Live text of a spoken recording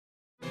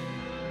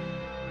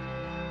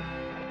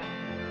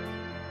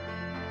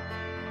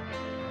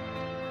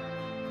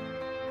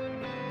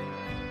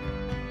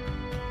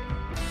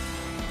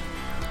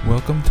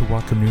Welcome to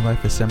Welcome New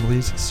Life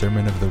Assembly's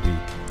Sermon of the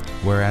Week,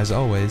 where as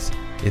always,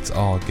 it's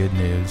all good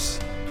news.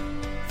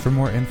 For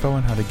more info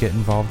on how to get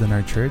involved in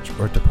our church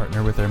or to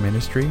partner with our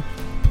ministry,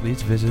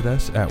 please visit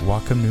us at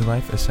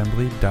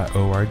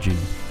welcomenewlifeassembly.org.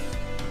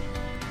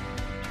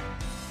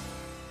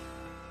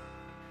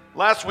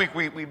 Last week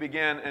we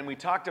began and we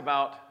talked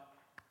about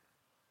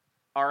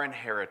our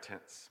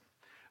inheritance.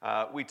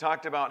 We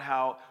talked about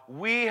how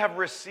we have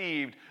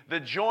received the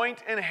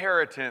joint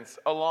inheritance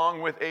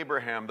along with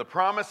Abraham, the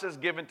promises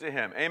given to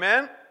him.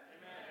 Amen? Amen?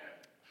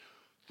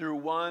 Through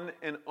one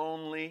and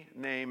only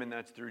name, and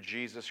that's through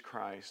Jesus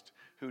Christ,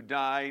 who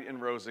died and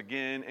rose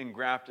again and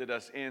grafted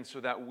us in so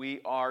that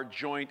we are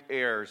joint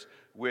heirs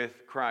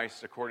with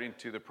Christ according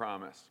to the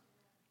promise.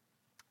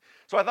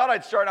 So I thought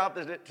I'd start out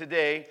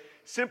today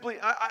simply,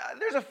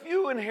 there's a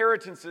few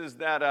inheritances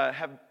that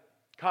have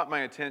caught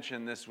my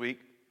attention this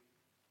week.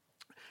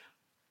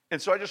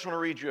 And so I just want to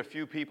read you a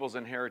few people's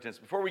inheritance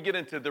before we get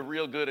into the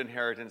real good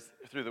inheritance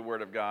through the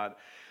Word of God.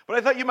 But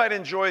I thought you might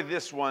enjoy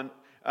this one.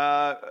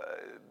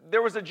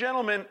 There was a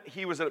gentleman,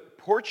 he was a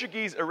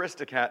Portuguese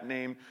aristocrat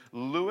named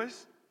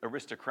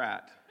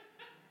Aristocrat.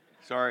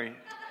 Sorry.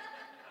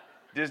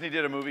 Disney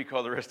did a movie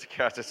called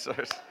Aristocrats.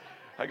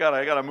 I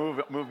gotta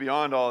move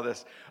beyond all of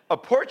this. A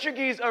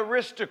Portuguese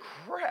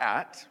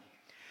aristocrat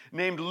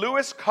named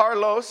Luis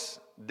Carlos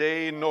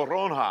de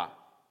Noronha.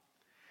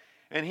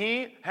 And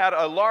he had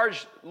a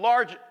large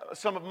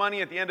sum of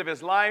money at the end of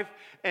his life.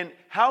 And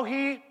how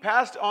he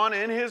passed on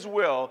in his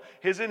will,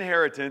 his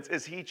inheritance,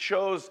 is he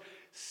chose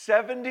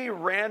 70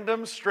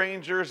 random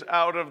strangers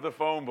out of the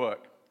phone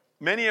book.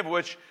 Many of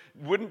which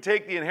wouldn't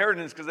take the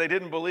inheritance because they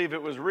didn't believe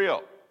it was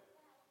real.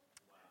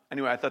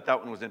 Anyway, I thought that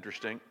one was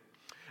interesting.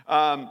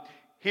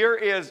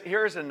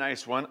 Here's a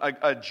nice one.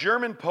 A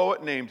German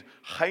poet named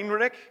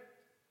Heinrich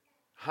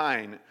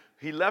Heine.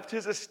 He left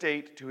his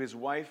estate to his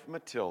wife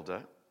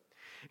Matilda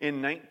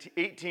in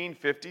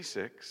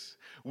 1856,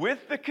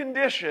 with the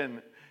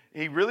condition,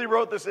 he really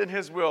wrote this in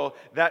his will,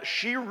 that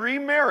she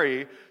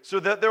remarry so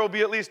that there will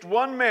be at least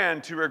one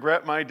man to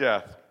regret my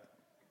death.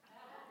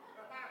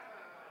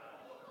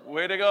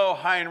 Way to go,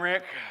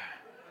 Heinrich.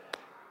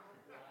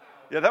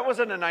 Yeah, that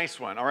wasn't a nice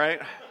one, all right?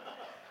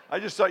 I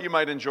just thought you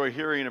might enjoy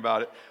hearing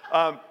about it.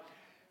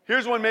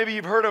 Here's one maybe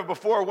you've heard of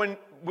before. When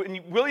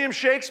William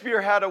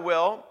Shakespeare had a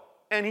will,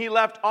 and he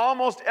left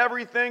almost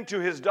everything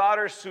to his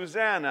daughter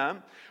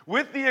Susanna,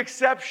 with the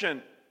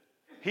exception,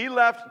 he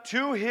left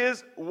to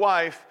his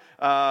wife,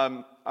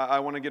 I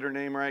want to get her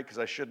name right because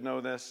I should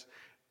know this,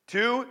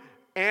 to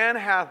Anne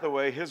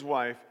Hathaway, his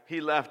wife,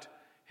 he left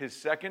his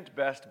second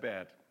best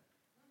bed.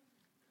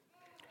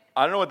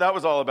 I don't know what that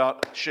was all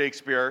about,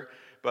 Shakespeare,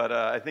 but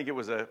I think it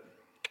was a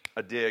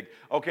dig.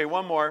 Okay,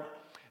 one more.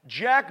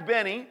 Jack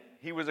Benny.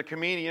 He was a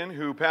comedian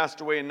who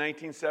passed away in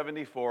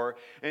 1974,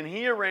 and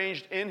he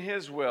arranged in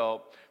his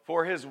will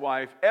for his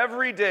wife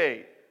every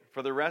day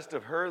for the rest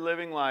of her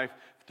living life,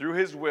 through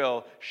his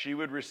will, she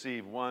would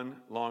receive one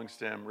long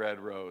stem red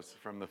rose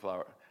from the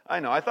flower. I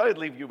know, I thought I'd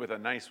leave you with a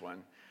nice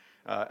one.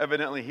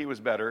 Evidently, he was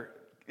better.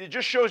 It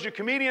just shows you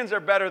comedians are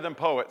better than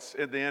poets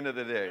at the end of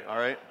the day, all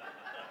right?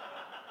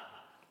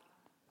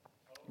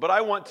 But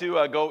I want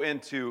to go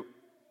into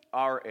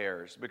our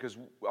heirs, because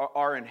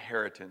our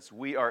inheritance,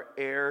 we are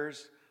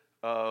heirs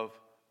of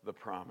the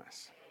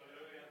promise.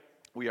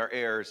 We are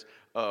heirs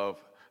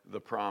of the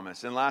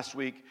promise. And last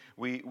week,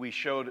 we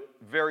showed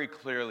very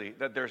clearly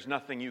that there's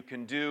nothing you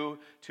can do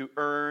to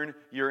earn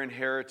your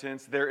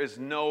inheritance. There is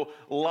no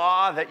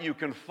law that you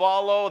can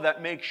follow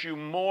that makes you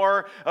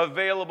more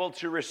available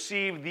to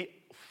receive the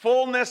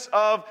fullness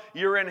of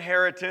your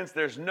inheritance.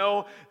 There's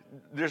no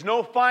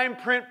fine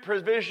print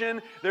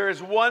provision. There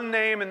is one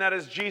name, and that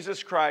is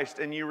Jesus Christ,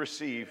 and you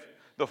receive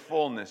the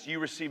fullness. You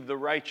receive the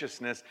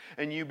righteousness,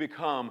 and you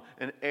become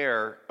an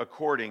heir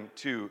according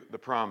to the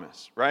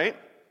promise, right?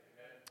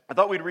 I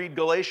thought we'd read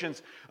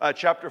Galatians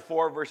chapter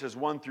 4, verses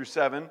 1 through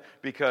 7,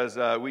 because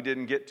we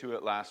didn't get to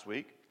it last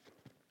week.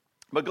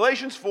 But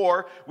Galatians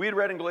 4, we had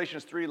read in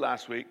Galatians 3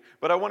 last week,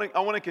 but I want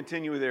to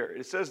continue there.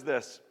 It says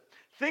this: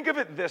 think of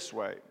it this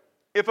way.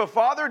 If a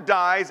father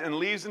dies and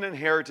leaves an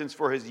inheritance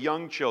for his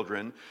young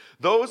children,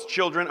 those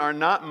children are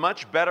not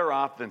much better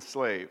off than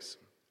slaves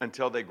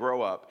until they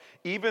grow up,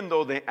 even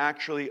though they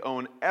actually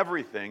own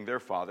everything their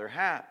father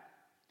had.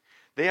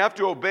 They have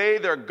to obey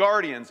their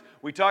guardians.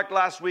 We talked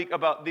last week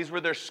about these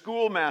were their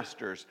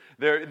schoolmasters.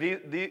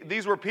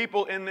 These were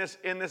people in this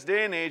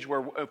day and age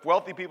where if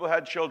wealthy people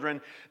had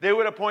children, they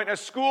would appoint a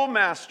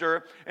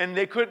schoolmaster, and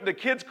the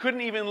kids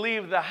couldn't even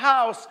leave the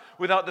house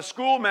without the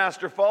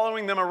schoolmaster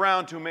following them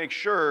around to make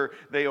sure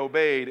they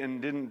obeyed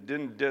and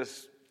didn't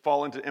just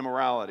fall into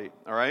immorality.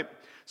 All right?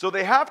 So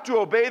they have to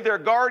obey their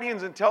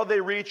guardians until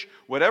they reach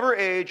whatever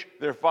age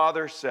their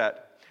father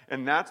set.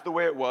 And that's the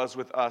way it was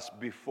with us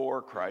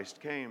before Christ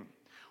came.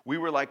 We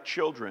were like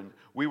children.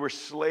 We were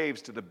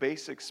slaves to the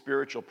basic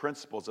spiritual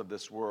principles of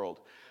this world.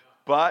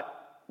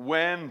 But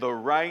when the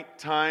right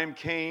time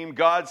came,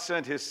 God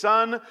sent his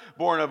Son,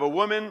 born of a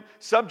woman,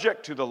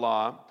 subject to the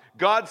law.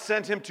 God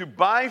sent him to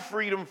buy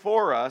freedom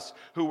for us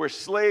who were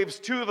slaves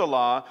to the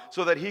law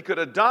so that he could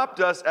adopt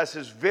us as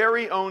his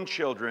very own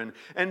children.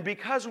 And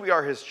because we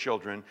are his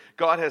children,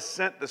 God has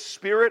sent the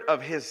Spirit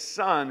of his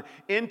Son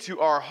into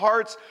our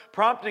hearts,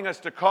 prompting us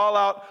to call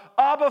out,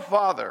 Abba,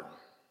 Father.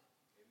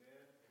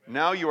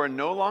 Now you are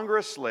no longer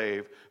a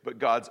slave, but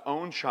God's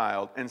own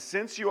child. And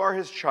since you are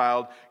his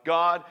child,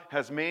 God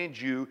has made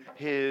you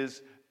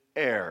his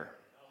heir.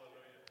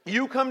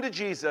 You come to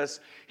Jesus,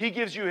 he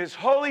gives you his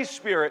Holy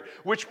Spirit,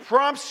 which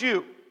prompts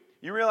you.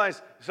 You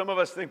realize some of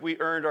us think we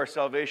earned our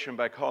salvation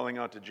by calling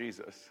out to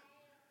Jesus.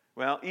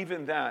 Well,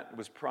 even that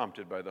was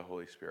prompted by the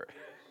Holy Spirit.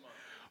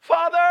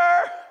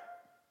 Father!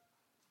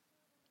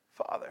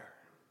 Father.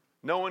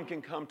 No one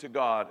can come to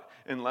God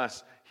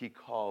unless he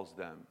calls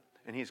them.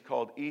 And he's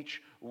called each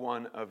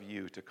one of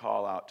you to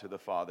call out to the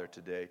Father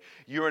today.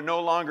 You are no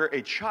longer a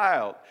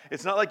child.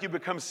 It's not like you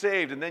become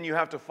saved and then you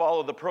have to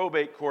follow the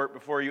probate court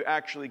before you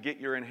actually get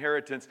your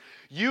inheritance.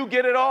 You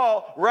get it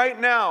all right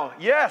now.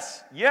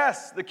 Yes,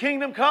 the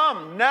kingdom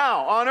come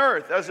now on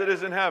earth as it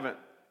is in heaven.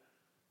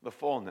 The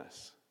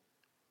fullness.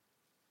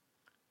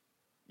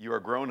 You are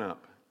grown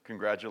up.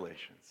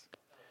 Congratulations.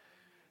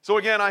 So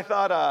again, I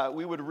thought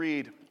we would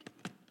read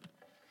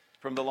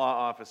from the law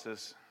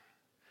offices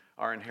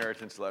our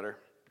inheritance letter.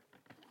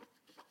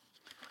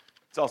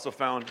 It's also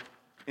found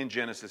in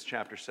Genesis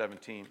chapter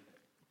 17.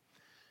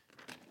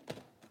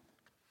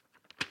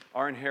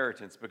 Our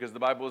inheritance, because the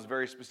Bible is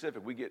very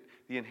specific. We get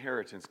the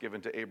inheritance given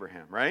to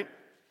Abraham, right?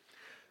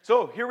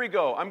 So here we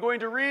go. I'm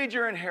going to read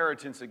your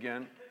inheritance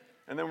again,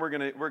 and then we're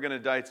going to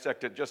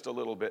dissect it just a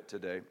little bit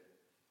today. It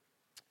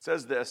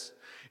says this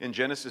in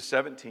Genesis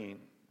 17,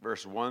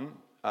 verse 1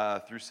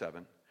 through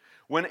 7.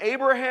 When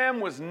Abraham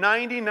was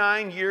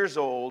 99 years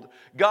old,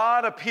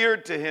 God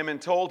appeared to him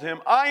and told him,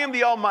 I am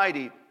the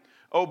Almighty.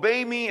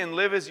 Obey me and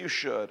live as you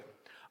should.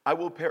 I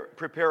will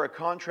prepare a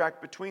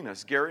contract between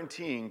us,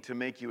 guaranteeing to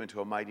make you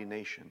into a mighty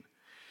nation.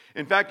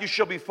 In fact, you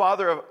shall be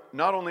father of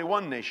not only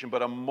one nation,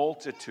 but a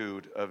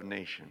multitude of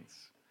nations.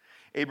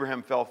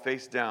 Abraham fell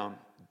face down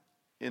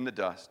in the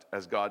dust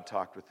as God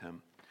talked with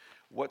him.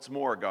 What's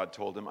more, God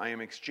told him,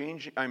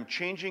 I'm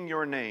changing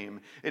your name.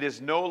 It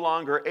is no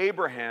longer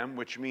Abraham,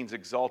 which means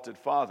exalted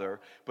father,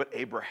 but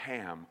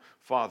Abraham,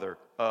 father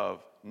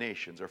of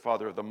nations, or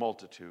father of the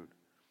multitude.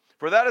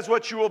 For that is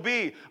what you will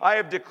be. I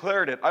have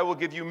declared it. I will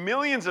give you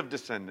millions of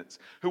descendants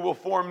who will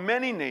form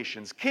many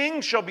nations.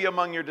 Kings shall be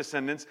among your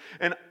descendants,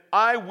 and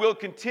I will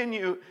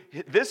continue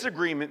this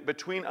agreement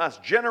between us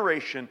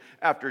generation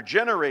after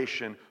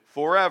generation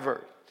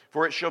forever.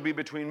 For it shall be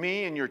between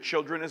me and your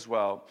children as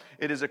well.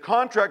 It is a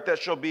contract that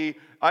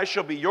I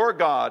shall be your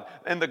God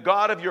and the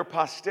God of your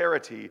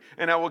posterity.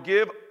 And I will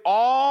give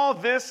all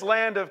this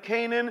land of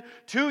Canaan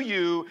to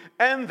you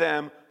and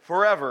them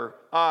forever.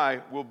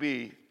 I will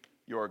be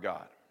your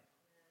God.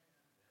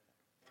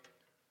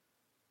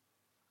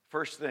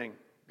 First thing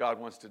God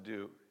wants to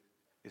do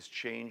is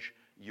change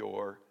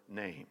your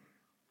name.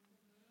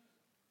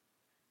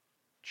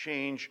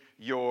 Change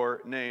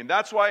your name.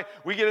 That's why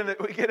we get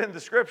into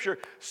Scripture.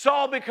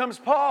 Saul becomes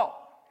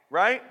Paul,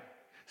 right?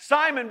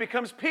 Simon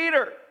becomes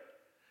Peter.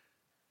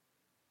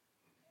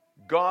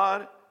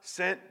 God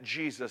sent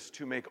Jesus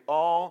to make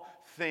all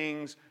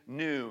things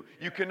new.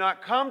 You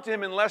cannot come to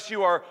him unless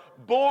you are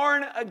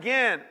born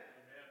again.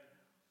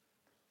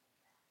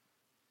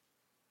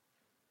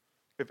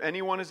 If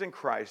anyone is in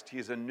Christ, he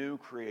is a new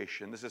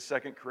creation. This is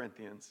 2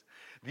 Corinthians.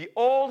 The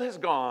old has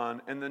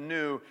gone and the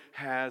new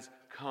has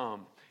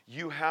come.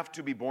 You have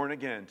to be born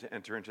again to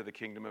enter into the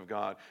kingdom of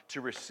God,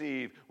 to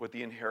receive what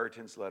the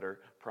inheritance letter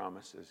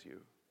promises you.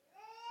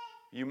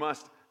 You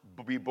must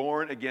be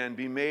born again,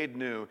 be made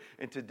new.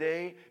 And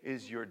today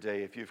is your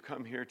day. If you've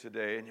come here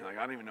today and you're like,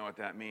 I don't even know what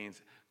that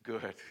means,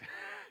 good.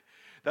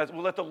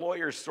 We'll let the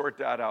lawyers sort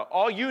that out.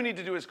 All you need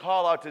to do is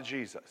call out to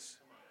Jesus.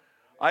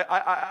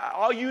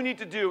 All you need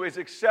to do is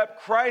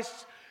accept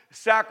Christ's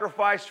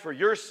sacrifice for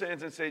your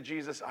sins and say,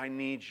 Jesus, I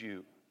need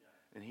you.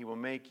 And he will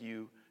make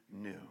you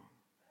new.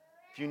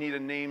 If you need a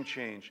name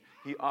change,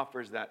 he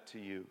offers that to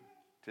you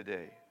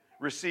today.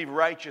 Receive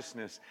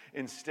righteousness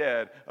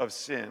instead of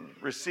sin.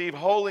 Receive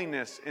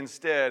holiness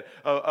instead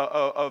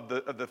of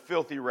the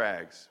filthy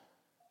rags.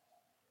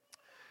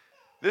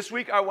 This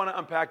week I want to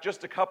unpack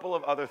just a couple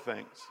of other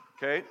things,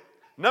 okay?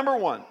 Number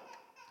one,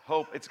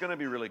 hope. It's going to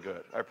be really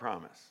good, I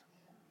promise.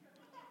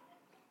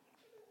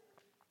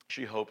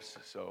 She hopes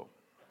so.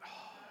 Oh,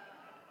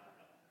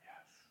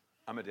 yes.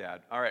 I'm a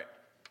dad. All right.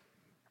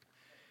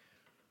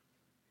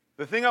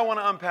 The thing I want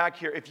to unpack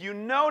here, if you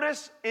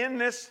notice in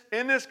this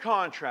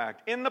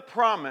contract, in the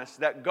promise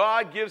that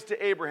God gives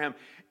to Abraham,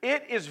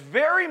 it is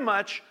very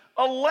much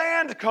a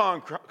land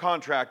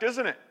contract,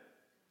 isn't it?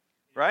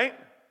 Right?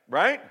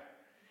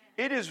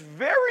 It is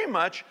very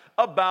much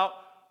about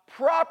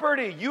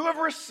property. You have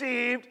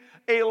received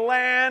a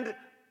land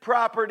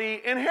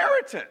property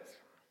inheritance,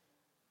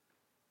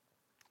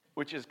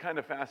 which is kind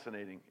of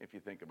fascinating if you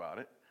think about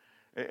it.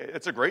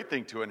 It's a great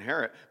thing to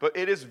inherit, but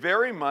it is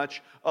very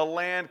much a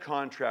land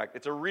contract.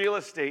 It's a real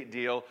estate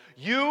deal.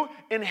 You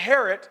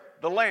inherit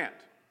the land.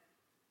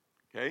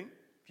 Okay?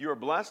 If you are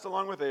blessed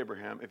along with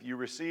Abraham, if you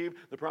receive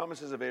the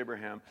promises of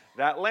Abraham,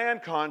 that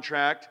land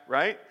contract,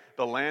 right?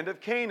 The land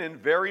of Canaan,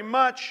 very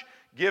much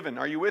given.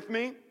 Are you with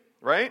me?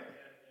 Right?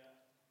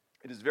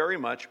 It is very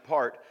much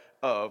part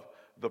of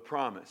the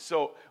promise.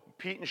 So,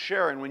 Pete and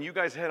Sharon, when you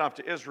guys head off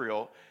to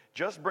Israel,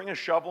 just bring a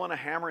shovel and a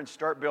hammer and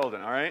start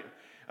building, all right?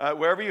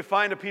 Wherever you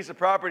find a piece of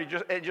property,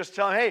 just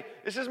tell them, hey,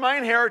 this is my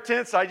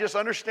inheritance. I just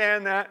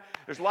understand that.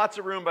 There's lots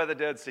of room by the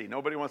Dead Sea.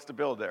 Nobody wants to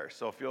build there,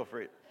 so feel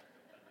free.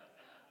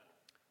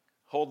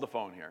 Hold the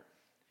phone here.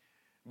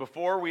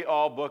 Before we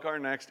all book our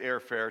next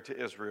airfare to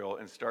Israel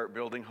and start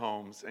building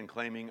homes and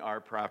claiming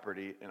our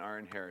property and our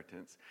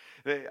inheritance,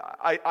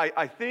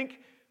 I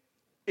think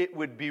it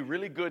would be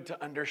really good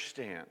to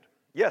understand.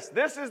 Yes,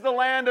 this is the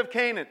land of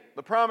Canaan,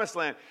 the promised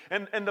land.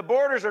 And the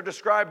borders are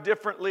described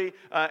differently.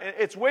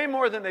 It's way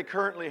more than they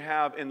currently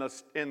have in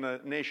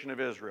the nation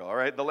of Israel, all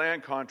right? The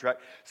land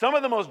contract. Some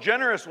of the most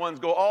generous ones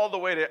go all the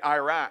way to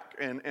Iraq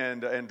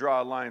and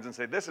draw lines and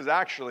say, this is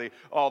actually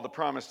all the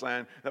promised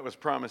land that was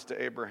promised to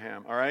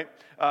Abraham, all right?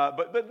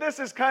 But this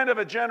is kind of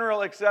a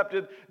general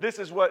accepted, this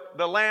is what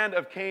the land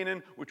of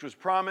Canaan, which was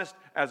promised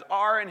as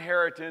our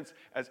inheritance,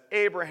 as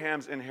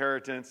Abraham's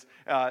inheritance.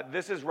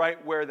 This is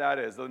right where that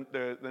is.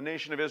 The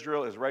nation of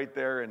Israel is right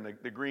there in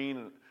the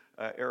green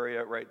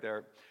area right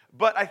there.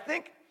 But I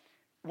think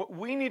what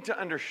we need to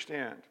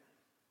understand,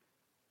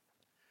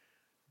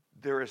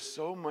 there is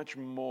so much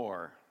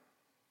more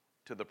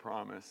to the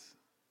promise,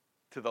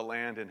 to the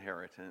land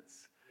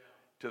inheritance,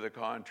 to the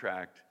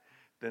contract,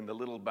 than the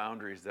little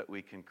boundaries that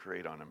we can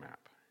create on a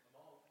map.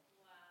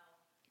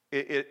 Wow.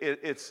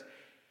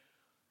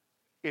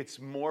 It's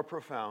more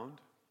profound,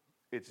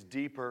 it's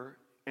deeper,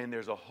 and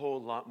there's a whole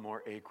lot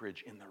more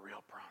acreage in the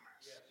real promise.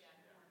 Yes.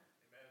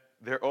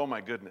 There, oh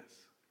my goodness.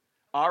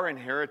 Our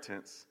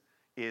inheritance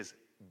is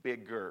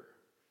bigger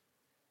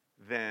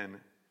than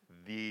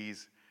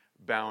these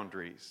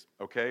boundaries,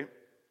 okay?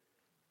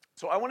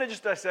 So I want to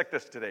just dissect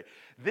this today.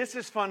 This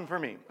is fun for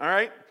me, all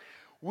right?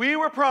 We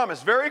were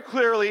promised very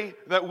clearly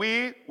that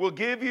we will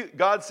give you,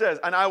 God says,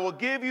 and I will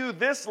give you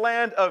this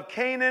land of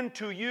Canaan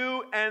to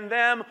you and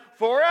them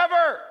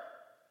forever.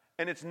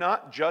 And it's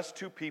not just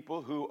to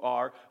people who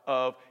are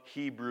of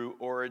Hebrew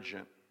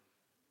origin.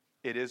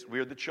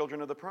 We're the children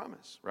of the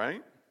promise,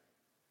 right?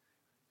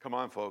 Come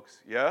on, folks.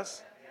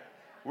 Yes?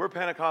 We're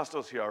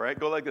Pentecostals here, all right?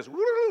 Go like this.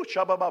 Woo,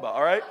 shabba baba,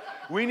 all right?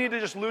 We need to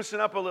just loosen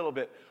up a little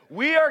bit.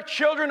 We are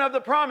children of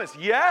the promise.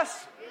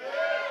 Yes?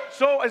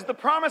 So is the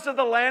promise of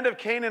the land of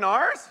Canaan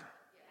ours?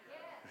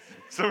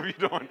 Some of you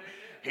don't.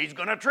 He's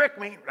going to trick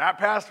me. That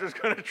pastor's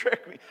going to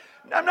trick me.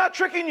 I'm not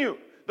tricking you.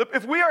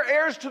 If we are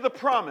heirs to the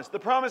promise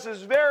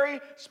is very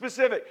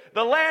specific.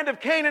 The land of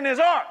Canaan is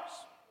ours.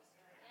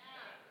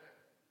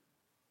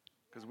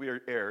 Because we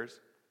are heirs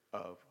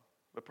of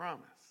the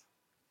promise.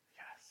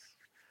 Yes.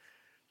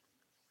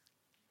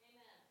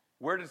 Amen.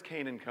 Where does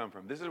Canaan come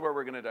from? This is where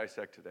we're going to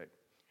dissect today.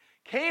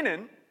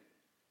 Canaan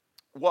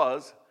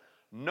was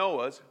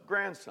Noah's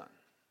grandson.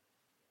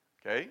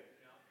 Okay?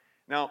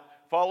 Now,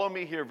 follow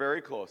me here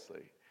very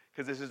closely,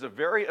 because this is a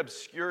very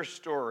obscure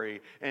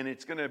story, and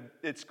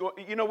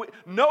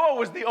Noah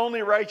was the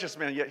only righteous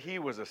man, yet he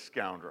was a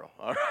scoundrel.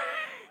 All right?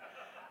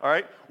 All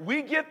right,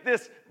 we get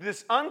this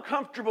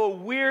uncomfortable,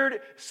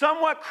 weird,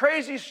 somewhat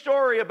crazy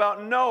story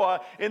about Noah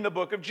in the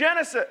book of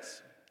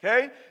Genesis.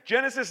 Okay?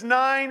 Genesis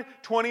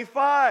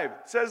 9:25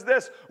 says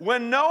this: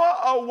 when Noah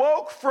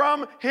awoke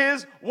from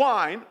his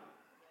wine,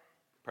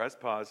 press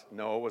pause,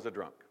 Noah was a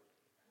drunk.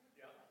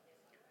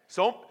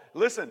 So,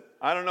 listen,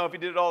 I don't know if he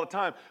did it all the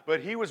time,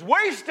 but he was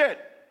wasted.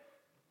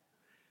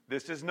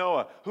 This is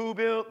Noah. Who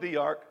built the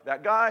ark?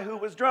 That guy who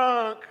was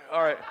drunk.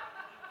 All right,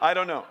 I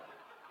don't know.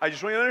 I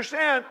just want you to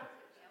understand.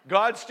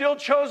 God still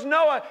chose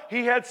Noah.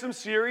 He had some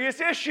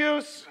serious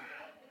issues.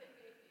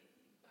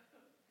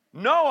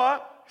 When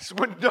Noah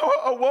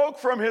awoke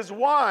from his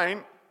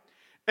wine,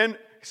 and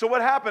so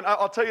what happened?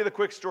 I'll tell you the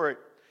quick story.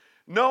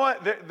 Noah,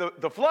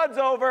 the flood's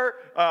over.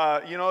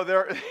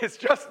 It's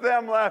just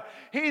them left.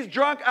 He's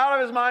drunk out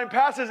of his mind,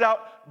 passes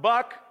out,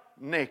 buck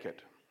naked.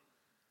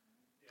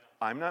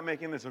 Yeah. I'm not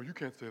making this up. You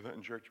can't say that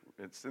in church.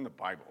 It's in the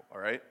Bible,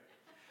 all right?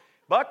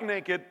 Buck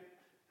naked.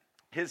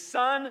 His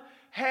son,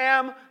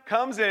 Ham,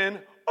 comes in.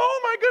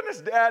 Oh my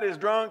goodness, Dad is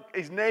drunk.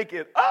 He's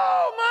naked.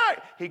 Oh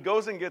my! He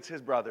goes and gets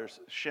his brothers,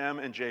 Shem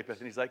and Japheth,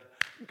 and he's like,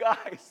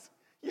 guys,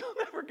 you'll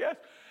never guess.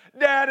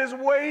 Dad is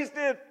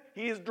wasted.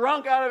 He's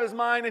drunk out of his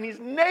mind, and he's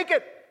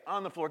naked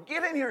on the floor.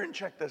 Get in here and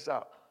check this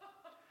out.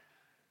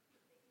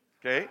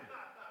 Okay?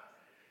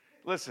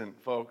 Listen,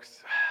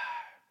 folks.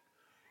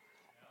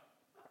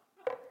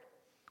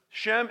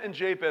 Shem and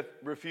Japheth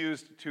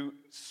refused to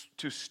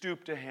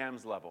stoop to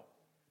Ham's level.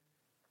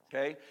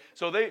 Okay?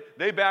 So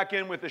they back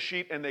in with the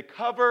sheet and they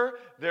cover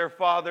their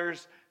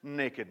father's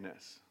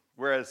nakedness.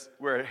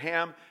 Where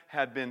Ham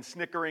had been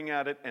snickering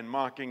at it and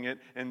mocking it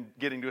and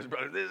getting to his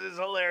brother, this is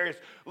hilarious.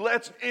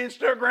 Let's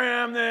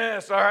Instagram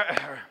this. All right.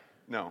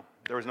 No,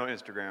 there was no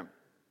Instagram.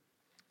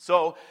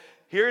 So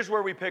Here's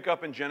where we pick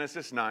up in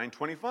Genesis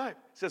 9:25. It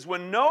says,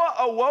 when Noah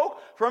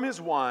awoke from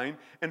his wine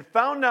and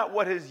found out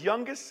what his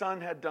youngest son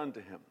had done to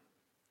him.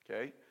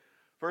 Okay?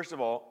 First of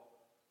all,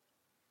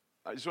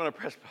 I just want to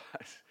press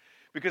pause.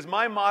 Because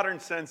my modern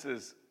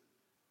senses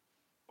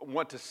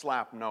want to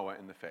slap Noah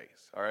in the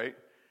face, all right?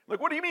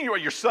 Like, what do you mean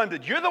your son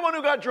did? You're the one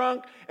who got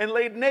drunk and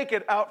laid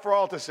naked out for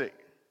all to see.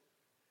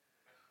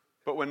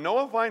 But when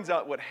Noah finds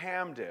out what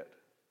Ham did,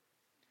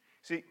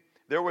 see,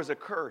 there was a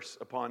curse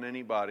upon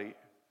anybody,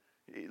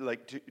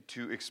 like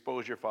to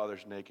expose your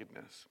father's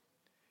nakedness.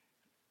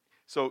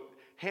 So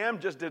Ham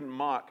just didn't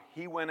mock.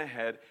 He went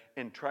ahead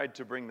and tried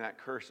to bring that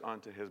curse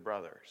onto his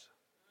brothers,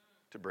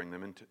 to bring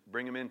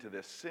him into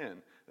this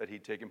sin that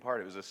he'd taken part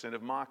of. It was a sin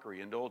of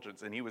mockery,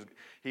 indulgence, and he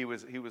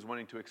was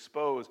wanting to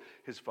expose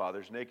his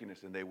father's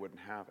nakedness, and they wouldn't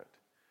have it.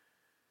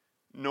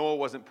 Noah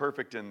wasn't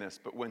perfect in this,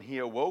 but when he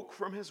awoke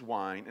from his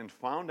wine and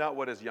found out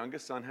what his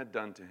youngest son had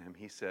done to him,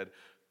 he said,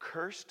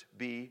 "Cursed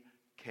be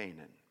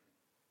Canaan."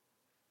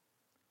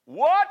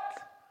 What?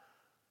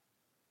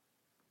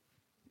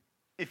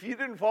 If you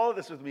didn't follow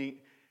this with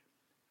me,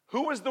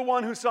 who was the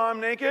one who saw him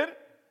naked?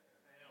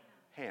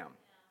 Ham.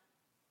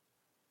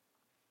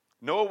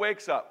 Noah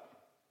wakes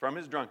up from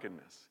his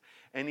drunkenness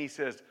and he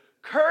says,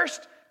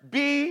 "Cursed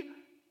be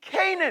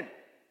Canaan."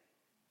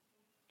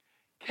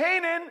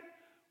 Canaan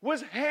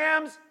was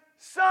Ham's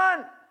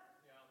son.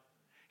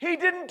 He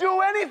didn't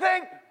do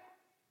anything.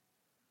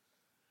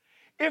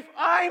 If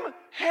I'm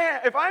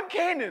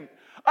Canaan,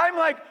 I'm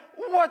like,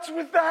 "What's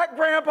with that,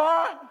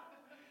 Grandpa?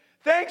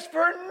 Thanks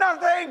for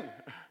nothing.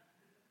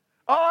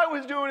 All I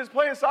was doing is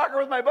playing soccer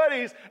with my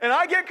buddies, and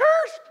I get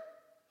cursed."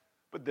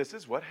 But this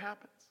is what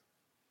happens.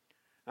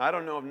 Now, I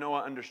don't know if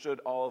Noah understood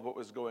all of what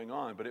was going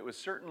on, but it was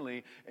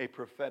certainly a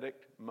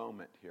prophetic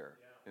moment here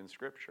in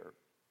Scripture.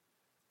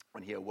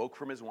 When he awoke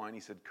from his wine,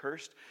 he said,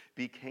 "Cursed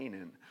be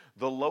Canaan.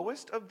 The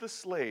lowest of the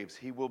slaves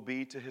he will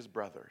be to his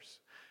brothers."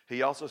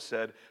 He also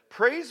said,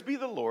 "Praise be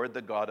the Lord,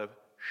 the God of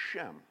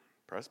Shem."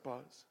 Press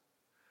pause.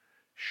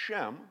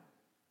 Shem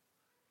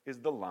is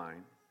the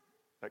line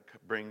that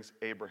brings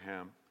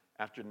Abraham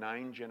after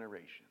 9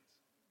 generations.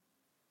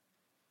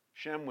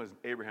 Shem was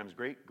Abraham's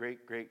great,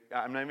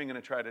 I'm not even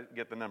going to try to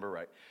get the number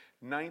right.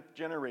 9th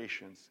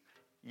generations.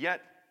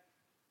 Yet,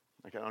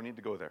 I don't need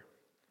to go there.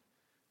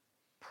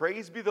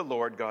 Praise be the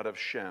Lord God of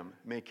Shem.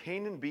 May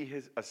Canaan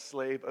be a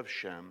slave of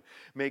Shem.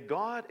 May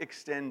God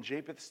extend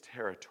Japheth's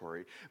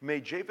territory.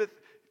 May Japheth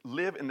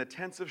live in the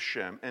tents of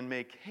Shem, and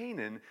may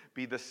Canaan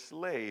be the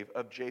slave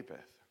of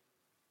Japheth.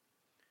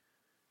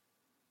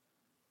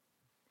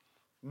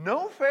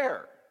 No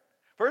fair.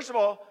 First of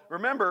all,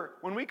 remember,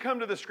 when we come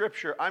to the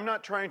Scripture, I'm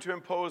not trying to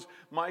impose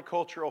my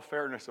cultural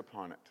fairness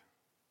upon it.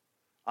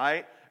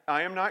 I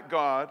am not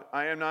God.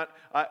 I am not,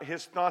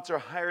 his thoughts are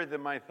higher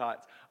than my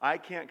thoughts. I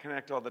can't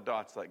connect all the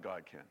dots like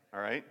God can, all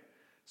right?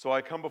 So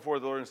I come before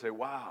the Lord and say,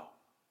 "Wow,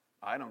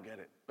 I don't get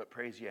it, but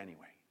praise you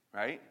anyway,"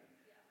 right?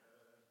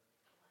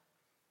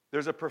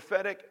 There's a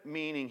prophetic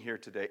meaning here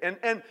today.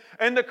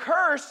 And the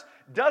curse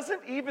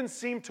doesn't even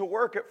seem to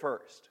work at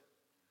first.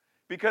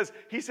 Because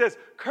he says,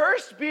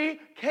 "Cursed be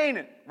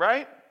Canaan,"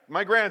 right?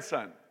 My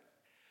grandson.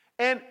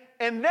 And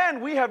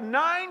then we have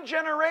 9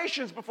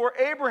 generations before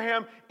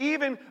Abraham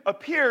even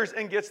appears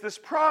and gets this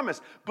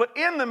promise. But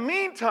in the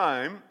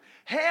meantime,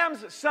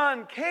 Ham's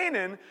son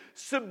Canaan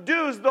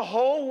subdues the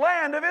whole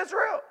land of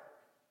Israel.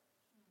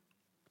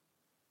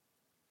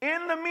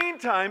 In the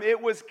meantime, it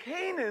was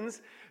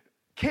Canaan's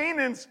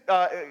kids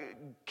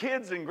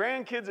and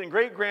grandkids and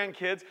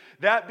great-grandkids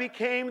that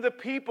became the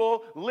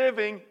people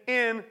living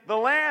in the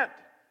land.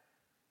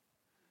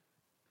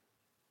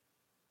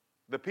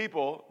 The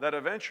people that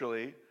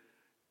eventually,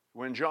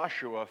 when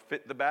Joshua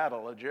fit the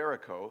battle of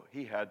Jericho,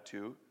 he had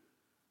to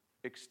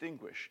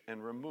extinguish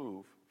and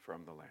remove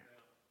from the land.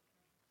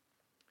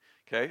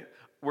 Okay?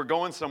 We're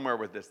going somewhere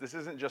with this. This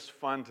isn't just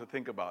fun to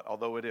think about,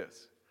 although it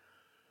is.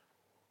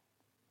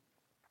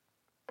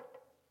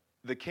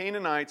 The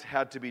Canaanites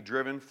had to be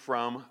driven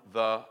from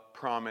the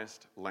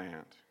promised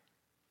land.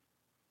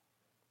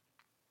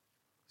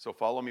 So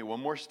follow me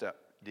one more step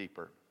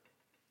deeper.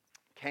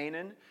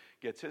 Canaan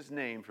gets his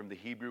name from the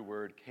Hebrew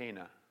word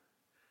Cana,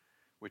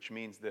 which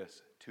means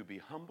this: to be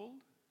humbled,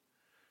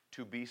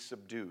 to be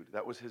subdued.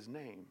 That was his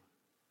name.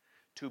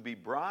 To be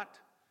brought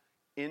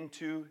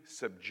into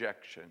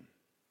subjection.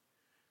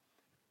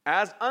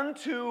 As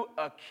unto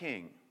a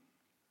king.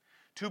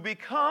 To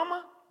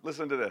become,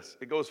 listen to this,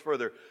 it goes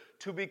further,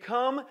 to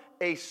become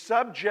a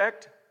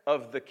subject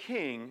of the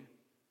king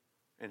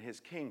and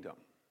his kingdom.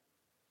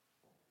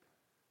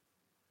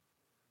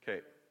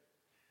 Okay,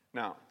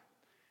 now,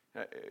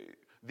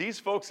 these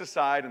folks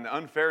aside and the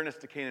unfairness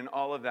to Canaan,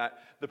 all of that,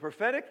 the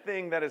prophetic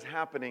thing that is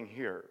happening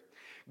here,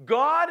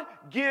 God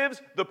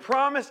gives the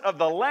promise of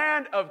the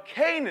land of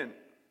Canaan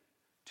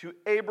to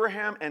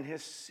Abraham and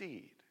his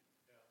seed.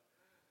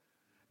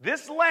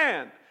 This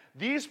land,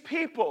 these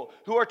people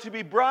who are to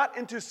be brought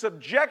into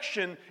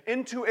subjection,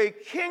 into a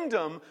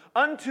kingdom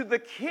unto the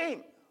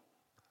king.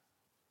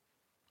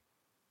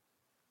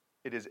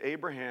 It is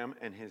Abraham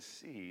and his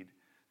seed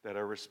that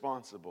are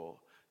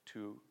responsible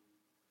to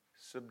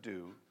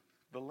subdue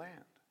the land.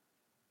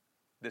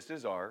 This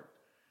is our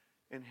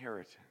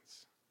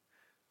inheritance,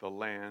 the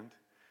land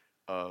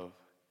of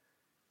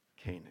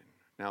Canaan.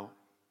 Now,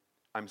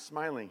 I'm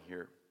smiling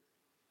here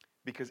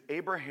because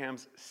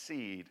Abraham's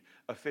seed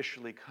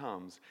officially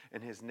comes,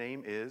 and his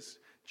name is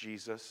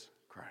Jesus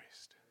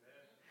Christ.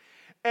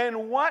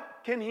 And what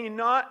can he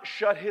not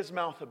shut his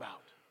mouth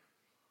about?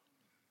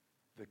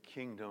 The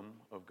kingdom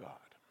of God.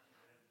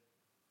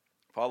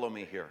 Follow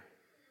me here.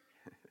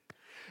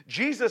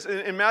 Jesus,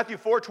 in Matthew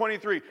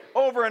 4:23,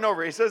 over and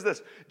over, he says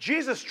this: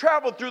 Jesus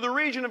traveled through the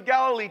region of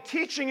Galilee,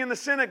 teaching in the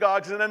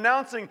synagogues and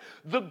announcing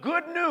the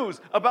good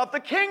news about the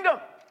kingdom.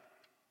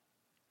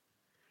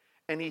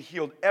 And he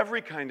healed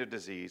every kind of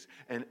disease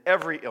and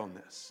every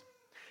illness.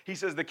 He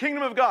says, the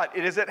kingdom of God,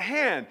 it is at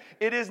hand,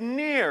 it is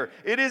near,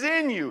 it is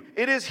in you,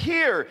 it is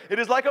here, it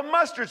is like a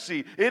mustard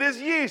seed, it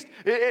is yeast,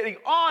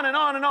 on and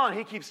on and on.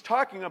 He keeps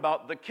talking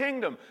about the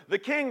kingdom, the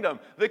kingdom,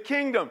 the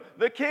kingdom,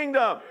 the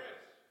kingdom.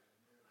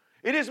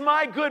 It is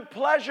my good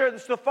pleasure,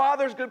 it's the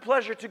Father's good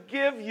pleasure to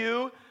give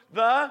you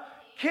the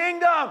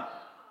kingdom.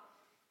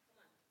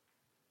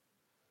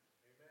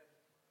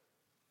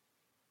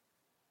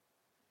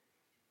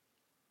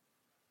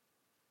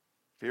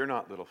 Fear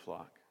not, little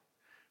flock,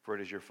 for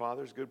it is your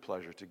Father's good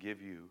pleasure to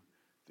give you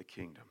the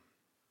kingdom.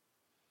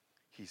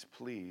 He's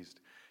pleased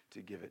to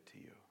give it to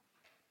you.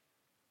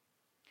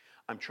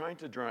 I'm trying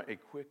to draw a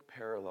quick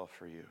parallel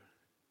for you.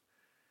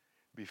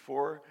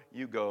 Before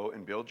you go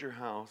and build your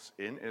house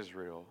in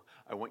Israel,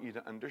 I want you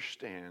to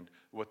understand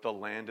what the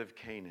land of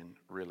Canaan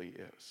really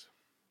is.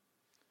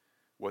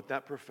 What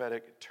that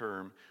prophetic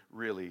term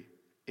really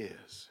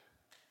is.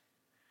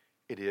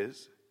 It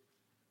is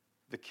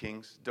the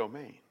king's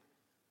domain.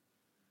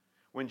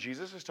 When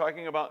Jesus is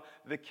talking about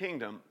the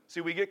kingdom,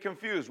 see, we get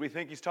confused. We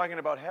think he's talking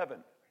about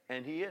heaven,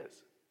 and he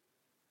is.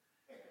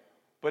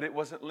 But it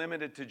wasn't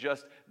limited to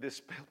just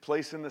this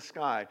place in the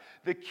sky.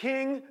 The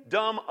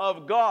kingdom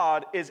of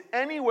God is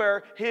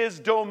anywhere his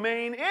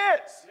domain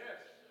is.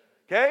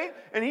 Okay?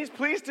 And he's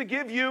pleased to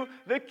give you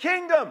the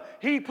kingdom.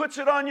 He puts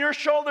it on your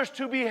shoulders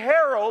to be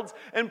heralds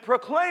and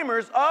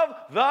proclaimers of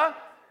the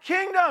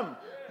kingdom.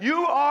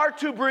 You are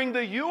to bring the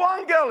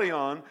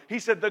euangelion, he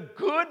said, the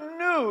good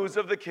news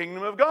of the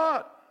kingdom of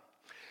God.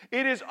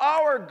 It is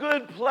our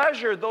good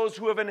pleasure, those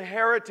who have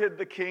inherited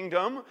the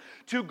kingdom,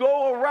 to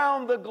go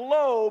around the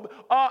globe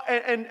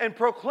and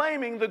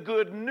proclaiming the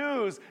good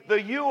news, the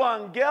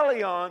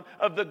euangelion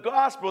of the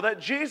gospel, that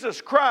Jesus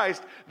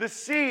Christ, the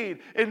seed,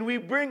 and we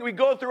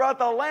go throughout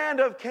the land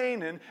of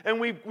Canaan, and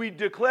we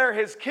declare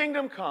his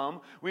kingdom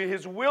come,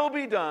 his will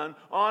be done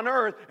on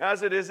earth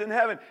as it is in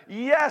heaven.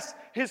 Yes,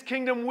 his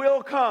kingdom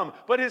will come,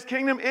 but his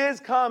kingdom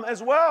is come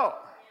as well.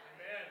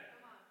 Amen.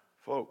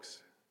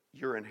 Folks,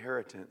 your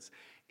inheritance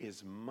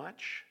is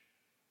much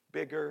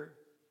bigger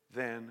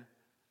than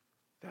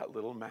that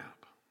little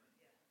map.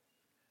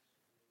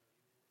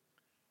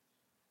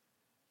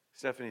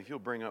 Stephanie, if you'll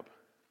bring up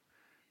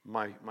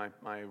my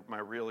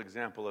real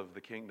example of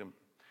the kingdom,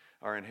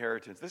 our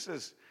inheritance. This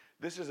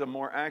is a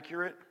more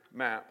accurate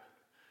map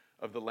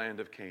of the land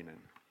of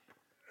Canaan.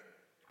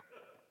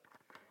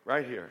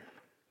 Right here.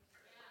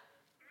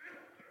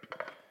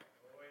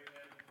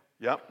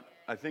 Yep,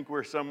 I think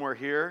we're somewhere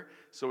here,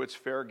 so it's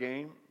fair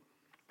game.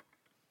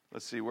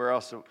 Let's see, where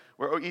else?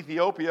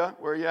 Ethiopia,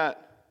 where are you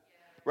at?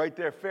 Right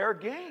there, fair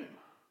game.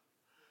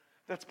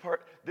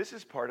 This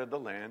is part of the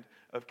land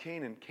of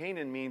Canaan.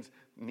 Canaan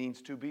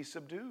means to be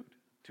subdued,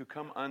 to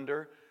come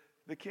under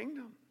the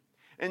kingdom.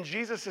 And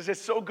Jesus says, it's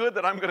so good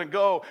that I'm going to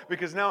go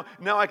because now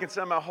I can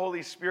send my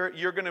Holy Spirit.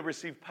 You're going to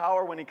receive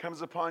power when he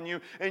comes upon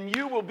you. And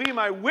you will be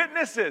my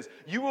witnesses.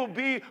 You will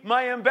be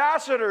my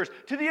ambassadors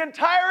to the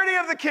entirety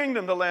of the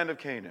kingdom, the land of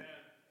Canaan.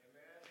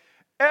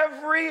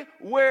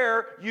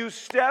 Everywhere you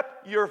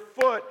step your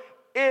foot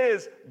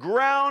is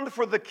ground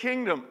for the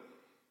kingdom,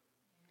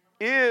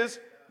 is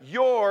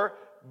your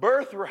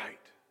birthright.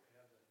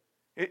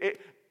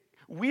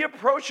 We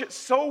approach it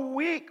so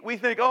weak. We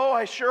think,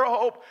 I sure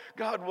hope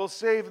God will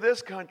save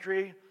this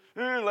country.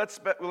 I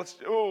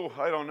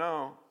don't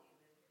know.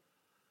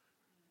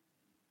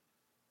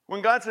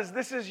 When God says,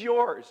 this is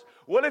yours,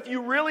 what if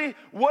you really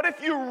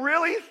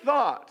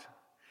thought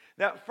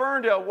that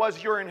Ferndale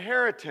was your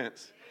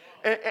inheritance?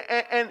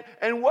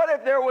 And what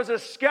if there was a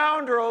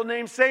scoundrel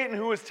named Satan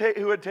who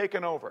had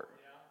taken over?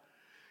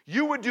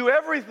 You would do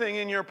everything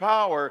in your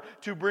power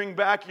to bring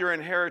back your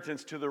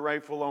inheritance to the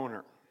rightful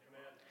owner.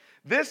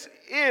 This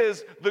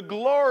is the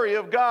glory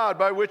of God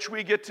by which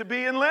we get to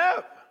be and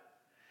live.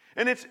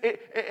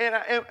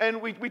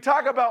 And we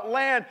talk about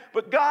land,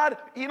 but God,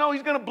 he's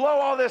going to blow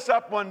all this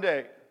up one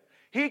day.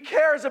 He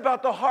cares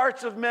about the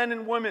hearts of men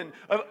and women,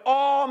 of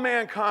all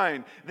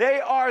mankind.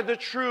 They are the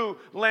true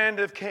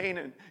land of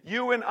Canaan.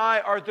 You and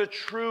I are the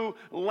true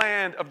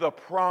land of the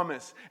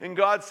promise. And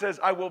God says,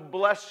 I will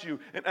bless you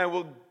and I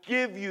will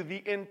give you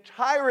the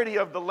entirety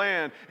of the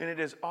land. And it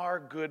is our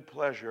good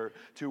pleasure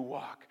to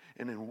walk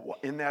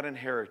in that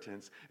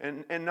inheritance.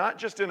 And not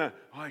just in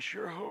I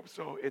sure hope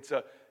so. It's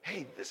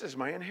hey, this is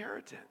my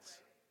inheritance.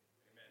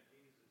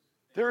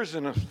 There's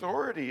an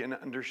authority in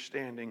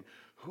understanding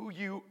who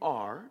you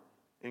are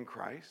in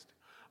Christ.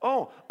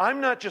 Oh,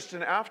 I'm not just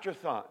an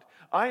afterthought.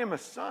 I am a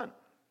son.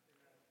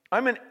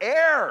 I'm an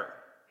heir.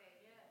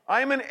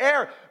 I'm an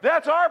heir.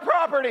 That's our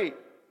property.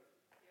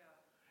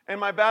 And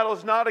my battle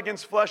is not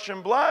against flesh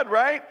and blood,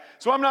 right?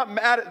 So I'm not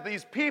mad at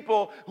these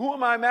people. Who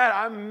am I mad at?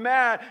 I'm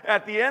mad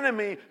at the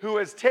enemy who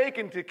has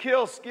taken to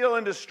kill, steal,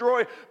 and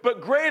destroy.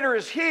 But greater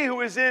is he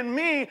who is in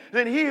me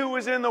than he who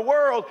is in the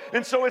world.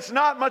 And so it's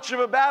not much of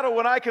a battle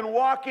when I can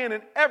walk in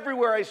and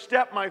everywhere I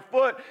step my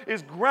foot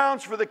is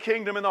grounds for the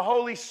kingdom and the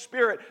Holy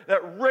Spirit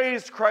that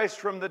raised Christ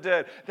from the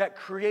dead, that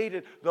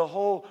created the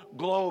whole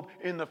globe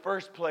in the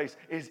first place,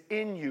 is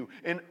in you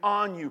and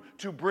on you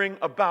to bring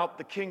about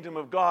the kingdom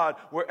of God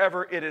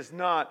wherever it is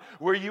not.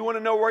 Where you want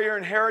to know where your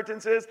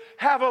inheritance is?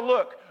 Have a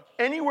look.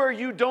 Anywhere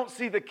you don't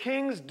see the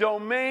king's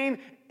domain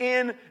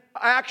in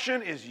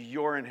action is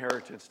your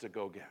inheritance to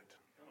go get.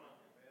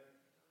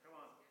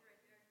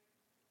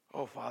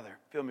 Oh, Father,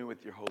 fill me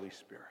with your Holy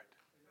Spirit.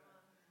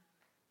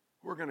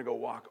 We're going to go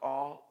walk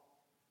all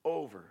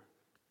over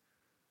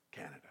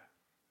Canada.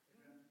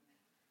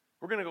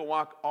 We're going to go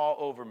walk all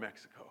over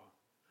Mexico.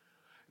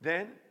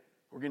 Then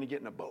we're going to get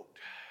in a boat.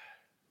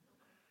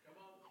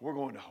 We're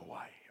going to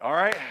Hawaii, all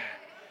right?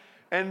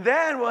 And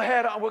then we'll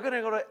head on. We're going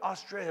to go to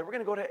Australia. We're going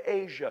to go to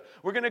Asia.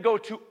 We're going to go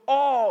to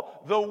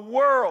all the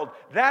world.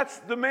 That's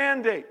the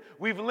mandate.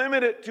 We've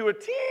limited it to a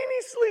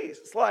teeny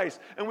slice,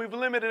 and we've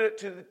limited it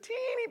to the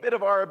teeny bit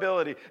of our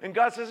ability. And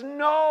God says,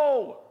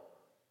 no.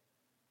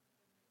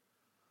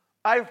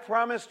 I've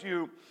promised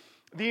you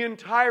the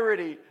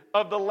entirety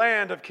of the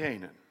land of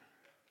Canaan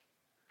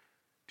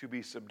to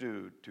be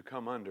subdued, to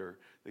come under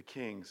the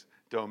king's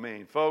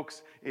domain.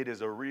 Folks, it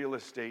is a real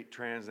estate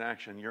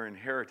transaction. Your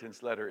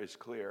inheritance letter is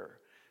clear.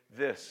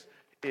 This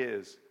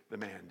is the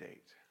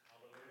mandate.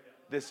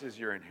 This is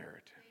your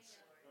inheritance.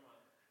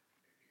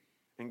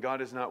 And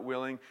God is not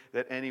willing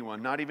that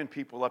anyone, not even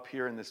people up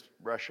here in this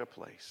Russia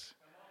place,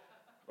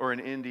 or in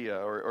India,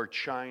 or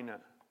China,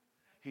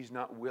 He's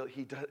not willing.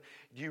 Do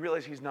you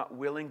realize He's not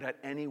willing that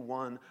any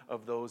one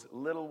of those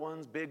little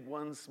ones, big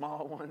ones,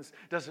 small ones,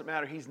 doesn't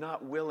matter. He's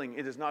not willing.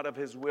 It is not of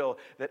His will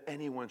that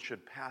anyone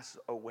should pass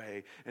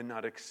away and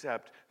not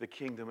accept the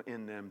kingdom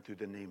in them through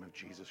the name of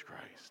Jesus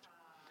Christ.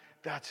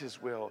 That's His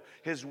will.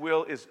 His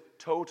will is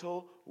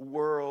total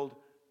world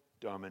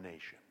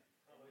domination.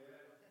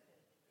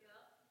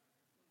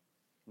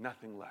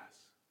 Nothing less.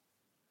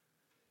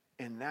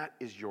 And that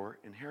is your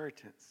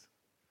inheritance.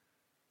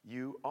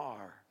 You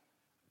are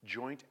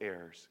joint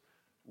heirs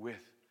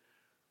with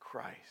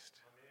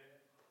Christ.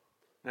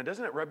 Now,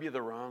 doesn't it rub you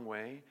the wrong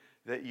way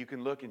that you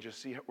can look and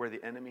just see where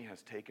the enemy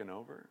has taken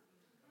over?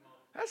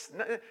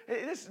 It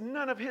is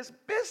none of his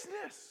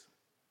business.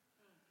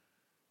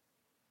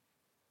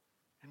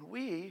 And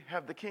we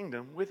have the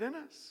kingdom within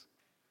us.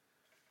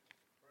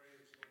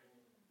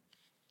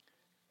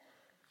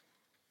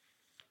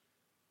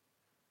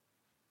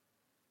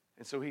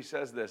 And so he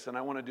says this, and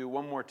I want to do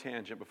one more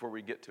tangent before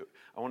we get to it.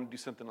 I want to do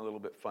something a little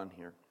bit fun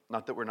here.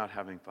 Not that we're not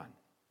having fun.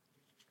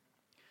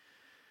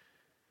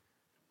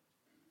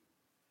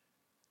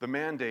 The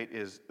mandate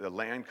is the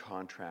land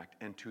contract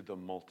and to the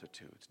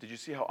multitudes. Did you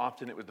see how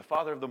often it was the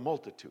father of the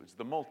multitudes,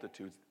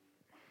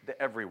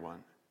 the everyone?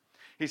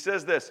 He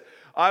says this,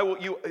 I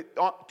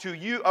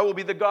will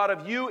be the God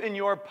of you and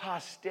your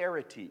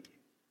posterity.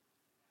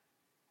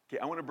 Okay,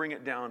 I want to bring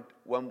it down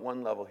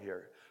one level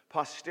here.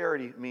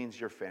 Posterity means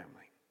your family.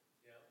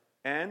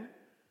 And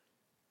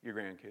your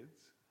grandkids,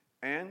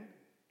 and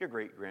your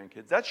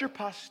great-grandkids. That's your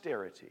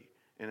posterity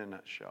in a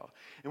nutshell.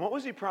 And what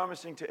was he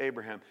promising to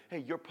Abraham? Hey,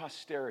 your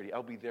posterity,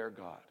 I'll be their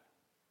God.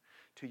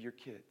 To your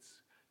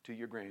kids, to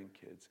your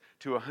grandkids,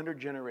 to 100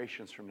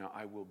 generations from now,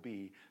 I will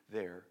be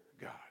their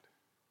God.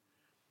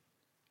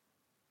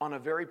 On a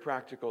very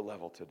practical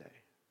level today.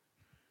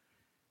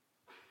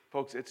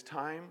 Folks, it's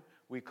time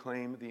we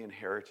claim the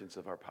inheritance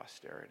of our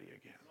posterity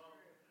again.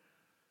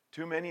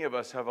 Too many of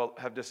us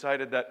have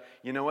decided that,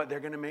 you know what, they're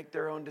going to make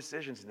their own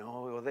decisions.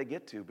 No, well, they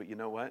get to, but you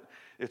know what?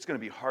 It's going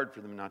to be hard for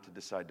them not to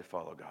decide to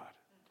follow God.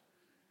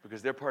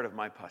 Because they're part of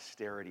my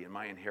posterity, and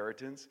my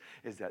inheritance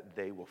is that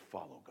they will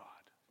follow God.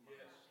 Yes.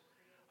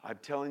 I'm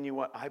telling you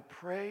what, I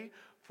pray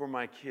for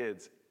my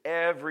kids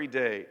every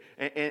day.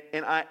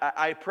 And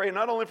I pray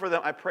not only for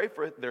them, I pray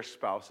for their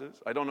spouses.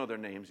 I don't know their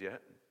names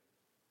yet.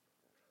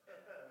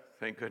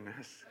 Thank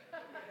goodness.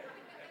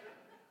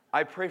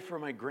 I pray for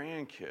my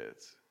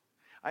grandkids.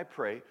 I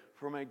pray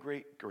for my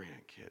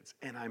great-grandkids.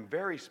 And I'm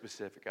very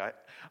specific.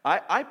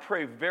 I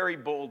pray very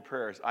bold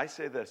prayers. I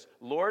say this,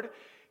 Lord,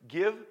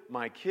 give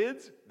my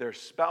kids, their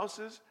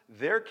spouses,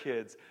 their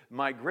kids,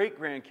 my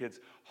great-grandkids,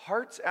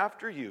 hearts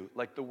after you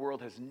like the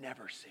world has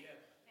never seen.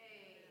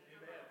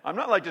 I'm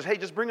not like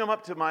just bring them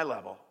up to my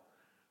level.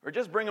 Or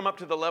just bring them up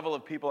to the level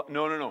of people.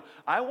 No.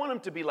 I want them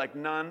to be like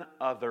none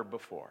other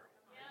before.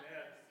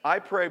 I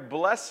pray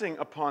blessing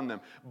upon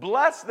them.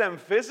 Bless them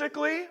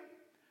physically.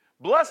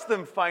 Bless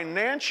them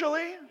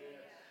financially.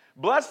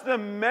 Bless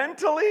them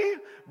mentally.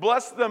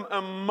 Bless them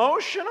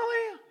emotionally.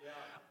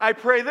 I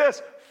pray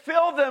this.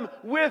 fill them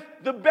with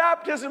the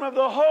baptism of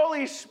the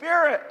Holy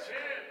Spirit.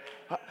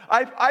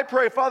 I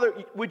pray, Father,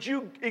 would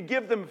you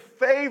give them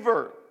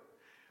favor?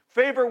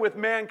 Favor with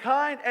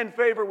mankind and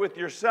favor with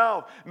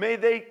yourself. May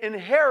they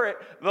inherit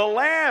the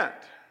land.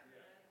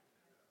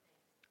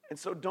 And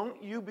so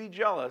don't you be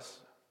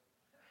jealous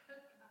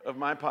of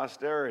my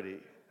posterity,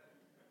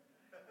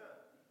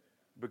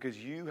 because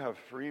you have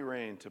free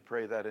reign to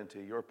pray that into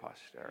your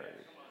posterity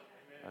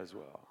as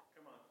well.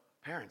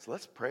 Parents,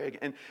 let's pray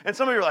again. And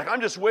some of you are like,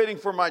 I'm just waiting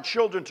for my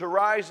children to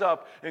rise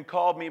up and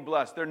call me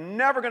blessed. They're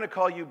never going to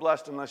call you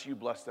blessed unless you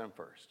bless them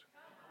first.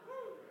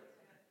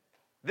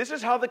 This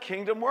is how the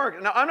kingdom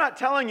works. Now, I'm not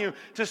telling you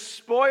to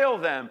spoil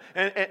them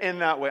in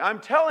that way. I'm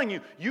telling you,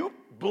 you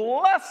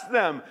bless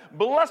them.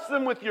 Bless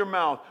them with your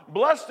mouth.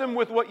 Bless them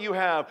with what you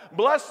have.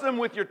 Bless them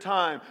with your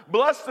time.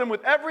 Bless them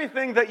with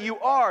everything that you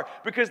are,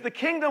 because the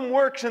kingdom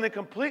works in a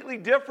completely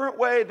different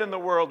way than the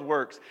world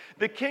works.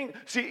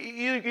 See,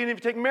 you can even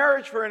take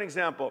marriage for an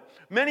example.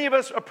 Many of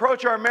us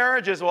approach our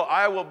marriages, well,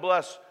 I will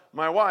bless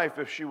my wife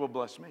if she will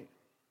bless me.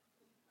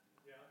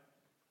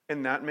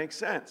 And that makes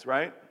sense,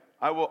 right?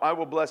 I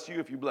will bless you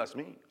if you bless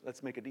me.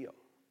 Let's make a deal.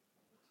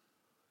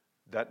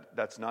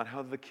 That's not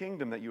how the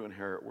kingdom that you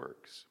inherit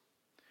works.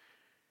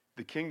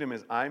 The kingdom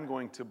is, I'm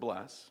going to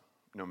bless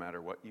no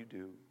matter what you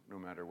do, no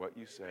matter what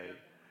you say,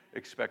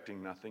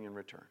 expecting nothing in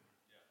return.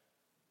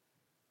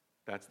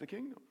 That's the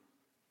kingdom.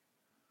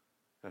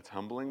 That's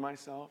humbling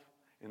myself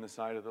in the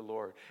sight of the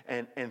Lord.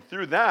 And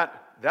through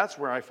that's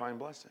where I find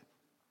blessing.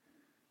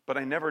 But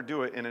I never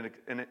do it in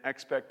an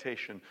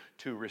expectation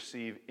to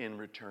receive in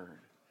return,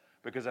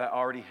 because I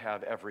already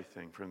have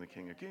everything from the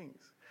King of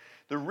Kings.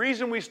 The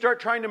reason we start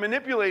trying to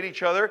manipulate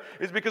each other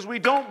is because we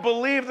don't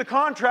believe the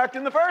contract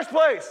in the first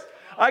place.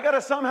 I got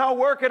to somehow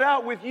work it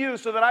out with you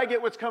so that I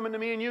get what's coming to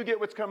me and you get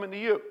what's coming to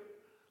you.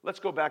 Let's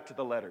go back to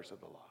the letters of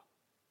the law.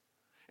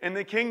 And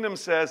the kingdom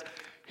says,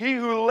 he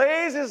who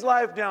lays his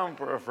life down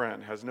for a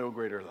friend has no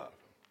greater love.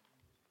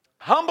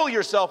 Humble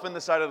yourself in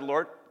the sight of the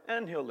Lord,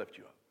 and he'll lift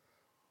you up.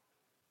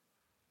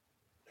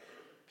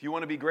 If you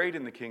want to be great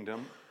in the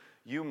kingdom,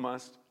 you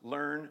must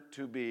learn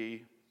to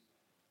be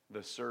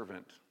the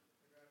servant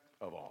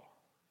of all.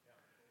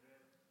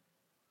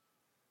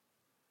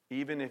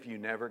 Even if you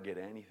never get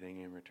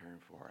anything in return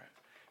for it.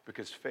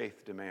 Because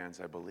faith demands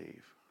I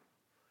believe.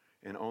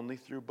 And only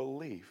through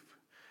belief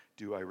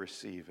do I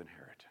receive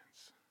inheritance.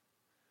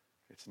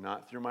 It's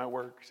not through my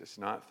works. It's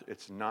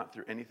not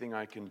through anything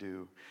I can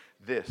do.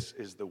 This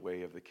is the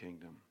way of the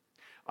kingdom.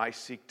 I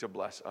seek to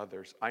bless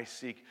others. I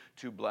seek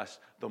to bless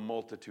the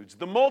multitudes.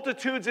 The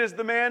multitudes is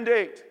the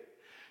mandate.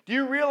 Do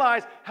you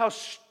realize how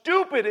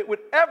stupid it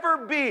would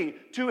ever be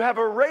to have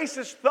a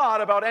racist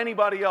thought about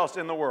anybody else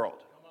in the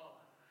world?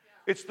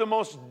 It's the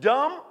most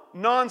dumb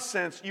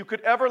nonsense you could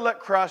ever let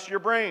cross your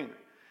brain.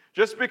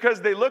 Just because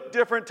they look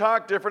different,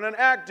 talk different, and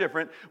act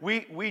different,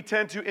 we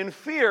tend to, in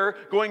fear,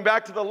 going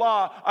back to the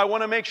law, I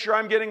want to make sure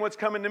I'm getting what's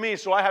coming to me,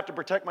 so I have to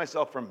protect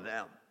myself from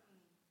them.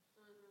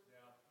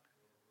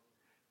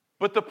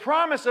 But the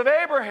promise of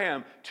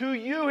Abraham to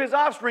you, his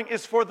offspring,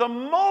 is for the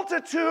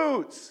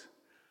multitudes.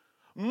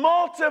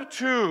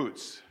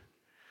 Multitudes.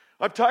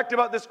 I've talked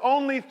about this.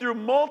 Only through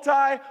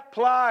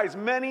multiplies,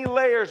 many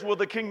layers, will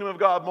the kingdom of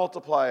God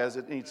multiply as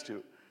it needs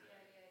to.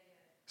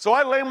 So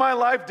I lay my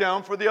life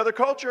down for the other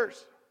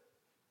cultures.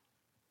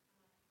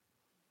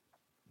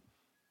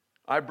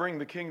 I bring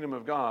the kingdom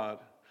of God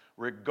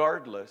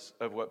regardless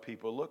of what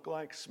people look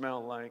like,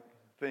 smell like,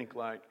 think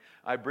like.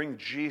 I bring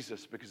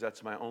Jesus because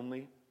that's my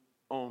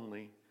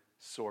only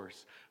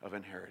source of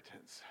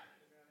inheritance.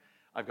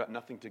 I've got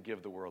nothing to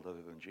give the world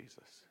other than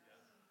Jesus.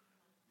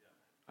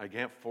 I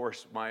can't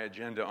force my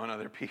agenda on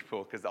other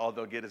people because all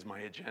they'll get is my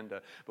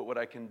agenda. But what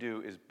I can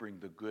do is bring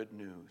the good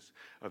news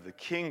of the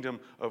kingdom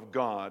of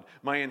God.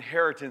 My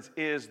inheritance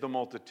is the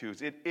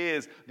multitudes. It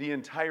is the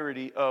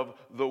entirety of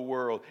the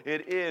world.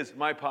 It is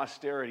my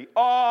posterity.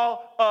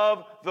 All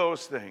of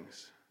those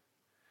things.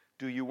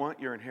 Do you want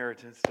your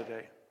inheritance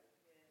today?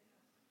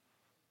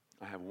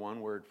 I have one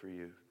word for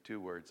you,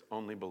 2 words.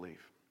 Only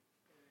believe.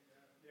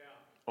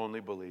 Only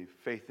believe.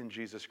 Faith in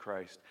Jesus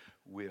Christ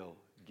will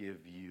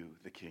give you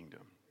the kingdom.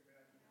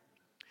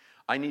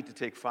 I need to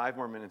take 5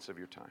 more minutes of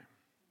your time,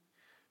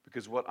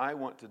 because what I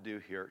want to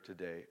do here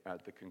today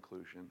at the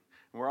conclusion,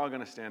 and we're all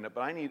going to stand up,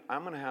 but I'm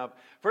going to have,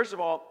 first of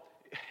all,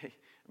 I'm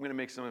going to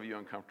make some of you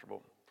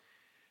uncomfortable,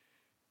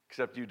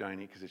 except you,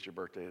 Diney, because it's your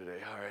birthday today.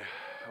 All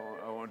right,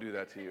 I won't do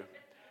that to you.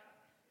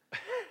 Yes.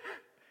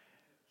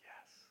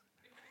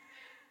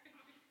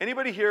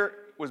 Anybody here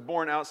was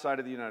born outside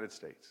of the United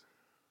States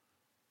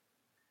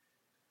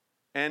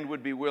and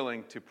would be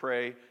willing to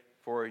pray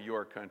for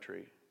your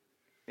country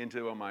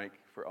into a mic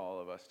for all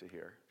of us to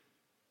hear?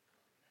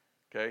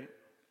 Okay? You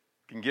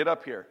can get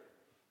up here.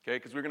 Okay?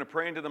 Because we're going to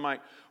pray into the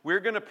mic. We're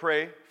going to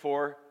pray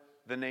for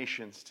the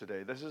nations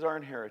today. This is our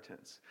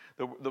inheritance.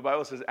 The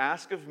Bible says,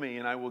 ask of me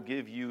and I will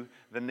give you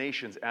the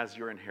nations as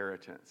your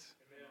inheritance.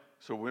 Amen.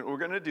 So what we're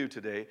going to do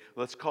today,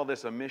 let's call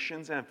this a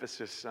Missions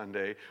Emphasis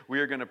Sunday. We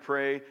are going to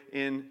pray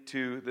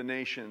into the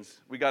nations.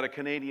 We got a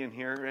Canadian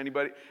here.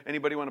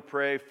 Anybody want to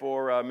pray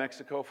for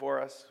Mexico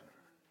for us?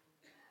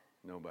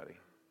 Nobody.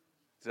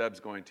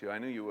 Zeb's going to. I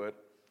knew you would.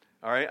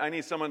 All right, I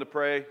need someone to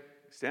pray.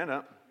 Stand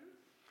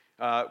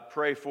up.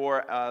 Pray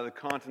for the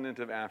continent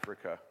of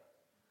Africa.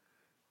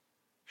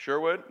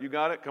 Sherwood, you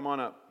got it? Come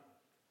on up.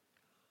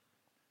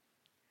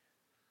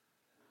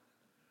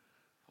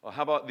 Well,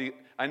 how about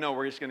I know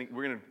we're going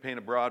to paint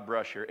a broad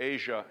brush here.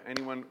 Asia,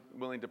 anyone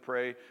willing to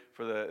pray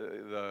for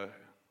the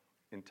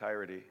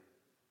entirety?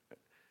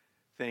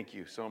 Thank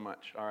you so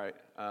much. All right.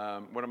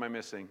 What am I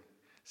missing?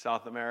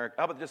 South America.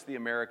 How about just the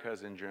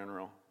Americas in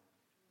general?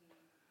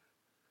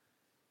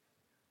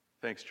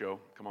 Thanks, Joe.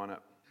 Come on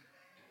up.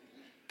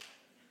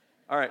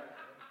 All right.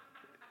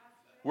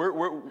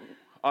 We're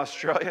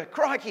Australia.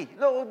 Crikey.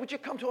 No, would you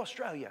come to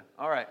Australia?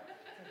 All right.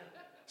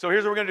 So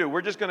here's what we're going to do.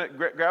 We're just going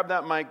to grab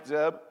that mic,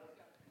 Zeb.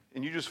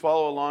 And you just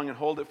follow along and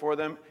hold it for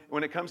them.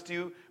 When it comes to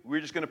you,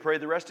 we're just going to pray.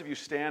 The rest of you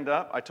stand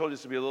up. I told you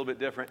this would be a little bit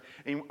different.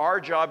 And our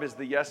job is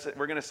the yes.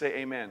 We're going to say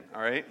amen,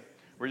 all right?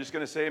 We're just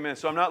going to say amen.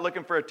 So I'm not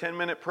looking for a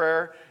 10-minute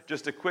prayer,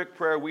 just a quick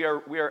prayer. We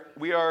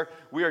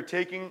are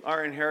taking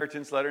our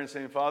inheritance letter and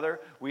saying, Father,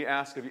 we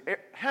ask of you.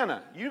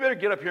 Hannah, you better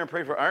get up here and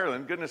pray for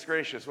Ireland. Goodness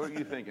gracious, what are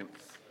you thinking?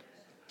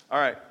 All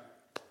right.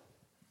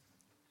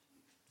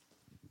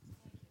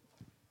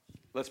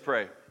 Let's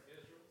pray.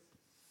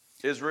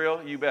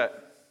 Israel, you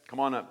bet. Come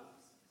on up.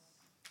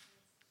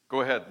 Go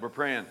ahead. We're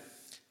praying.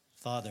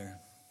 Father,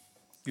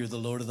 you're the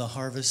Lord of the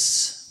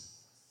harvest.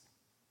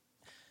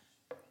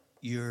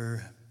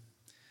 You're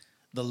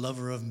the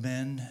lover of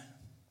men.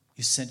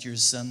 You sent your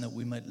Son that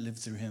we might live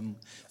through him.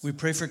 We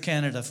pray for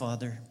Canada,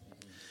 Father,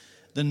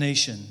 the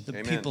nation, the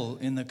Amen. people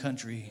in the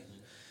country.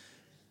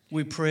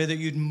 We pray that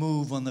you'd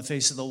move on the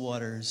face of the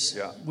waters.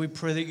 Yeah. We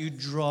pray that you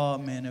draw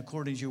men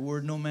according to your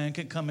word. No man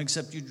can come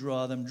except you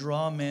draw them.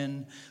 Draw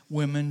men,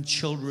 women,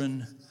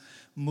 children.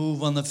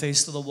 Move on the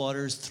face of the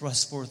waters,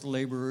 thrust forth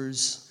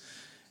laborers,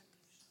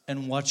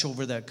 and watch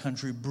over that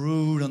country.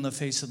 Brood on the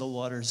face of the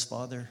waters,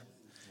 Father,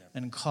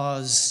 and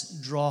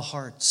draw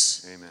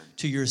hearts Amen.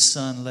 to your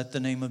Son. Let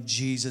the name of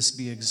Jesus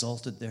be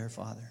exalted there,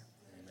 Father.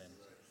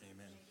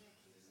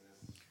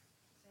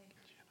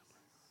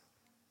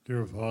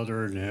 Dear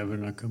Father in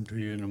heaven, I come to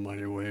you in a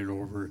mighty way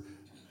over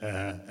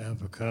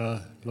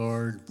Africa.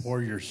 Lord,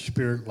 pour your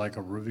Spirit like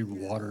a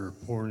living water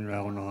pouring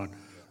down on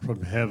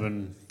from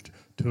heaven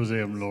to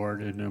them,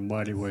 Lord, in a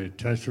mighty way.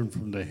 Touch them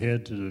from the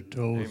head to the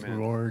toes, Amen.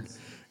 Lord.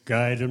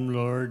 Guide them,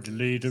 Lord.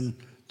 Lead them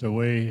the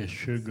way it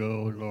should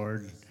go,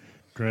 Lord.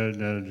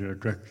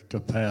 Direct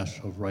the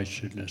path of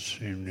righteousness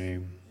in your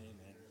name.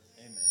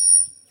 Amen.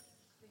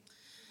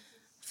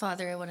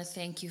 Father, I want to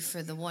thank you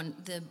for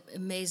the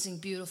amazing,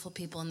 beautiful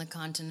people in the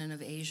continent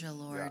of Asia,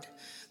 Lord.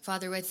 Yeah.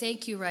 Father, I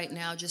thank you right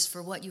now just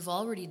for what you've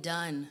already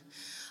done.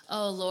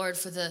 Oh, Lord,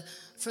 for the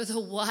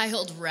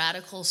wild,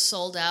 radical,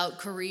 sold-out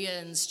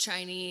Koreans,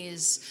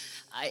 Chinese,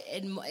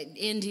 in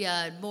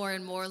India, more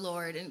and more,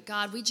 Lord. And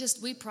God,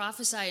 we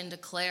prophesy and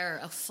declare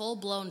a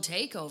full-blown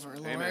takeover,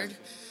 Lord. Amen.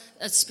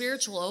 A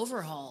spiritual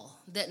overhaul,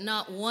 that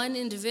not one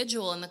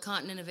individual in the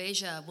continent of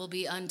Asia will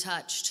be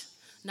untouched.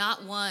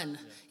 Not one.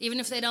 Even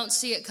if they don't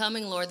see it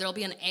coming, Lord, there'll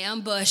be an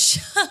ambush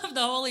of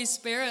the Holy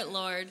Spirit,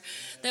 Lord,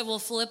 that will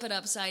flip it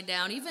upside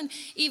down.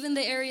 Even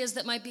the areas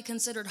that might be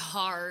considered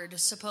hard,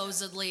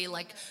 supposedly,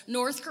 like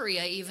North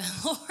Korea even,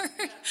 Lord.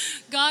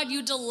 God,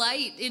 you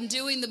delight in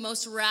doing the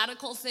most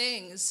radical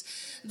things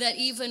that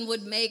even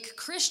would make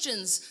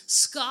Christians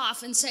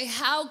scoff and say,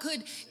 how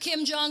could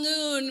Kim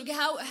Jong-un,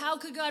 how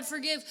could God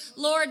forgive?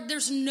 Lord,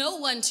 there's no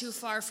one too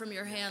far from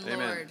your hand, Amen.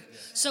 Lord.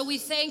 So we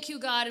thank you,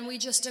 God, and we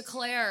just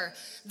declare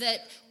that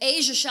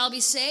Asia shall be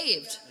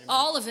saved. Amen.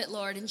 All of it,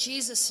 Lord, in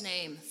Jesus'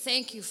 name.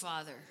 Thank you,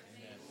 Father.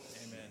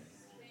 Amen.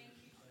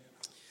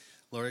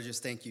 Lord, I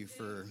just thank you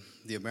for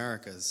the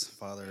Americas,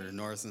 Father,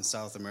 North and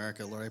South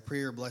America. Lord, I pray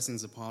your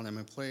blessings upon them.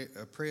 I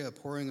pray a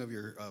pouring of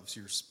your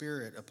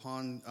Spirit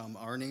upon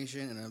our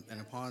nation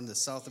and upon the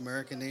South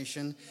American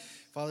nation.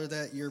 Father,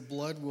 that your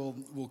blood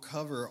will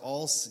cover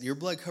your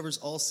blood covers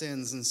all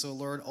sins. And so,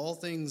 Lord, all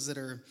things that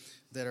are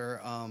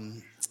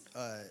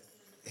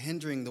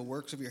hindering the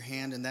works of your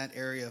hand in that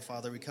area,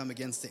 Father, we come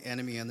against the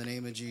enemy in the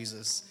name of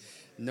Jesus.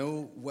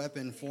 No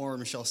weapon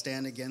formed shall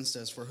stand against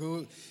us. For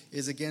who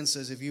is against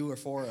us if you are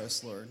for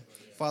us, Lord?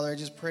 Father, I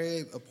just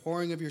pray a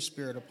pouring of your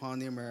Spirit upon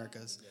the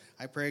Americas.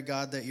 I pray,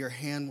 God, that your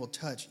hand will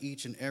touch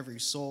each and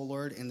every soul,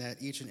 Lord, and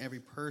that each and every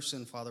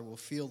person, Father, will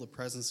feel the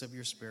presence of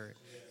your Spirit.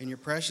 In your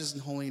precious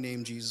and holy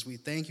name, Jesus, we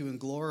thank you and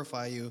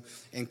glorify you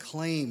and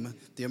claim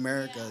the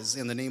Americas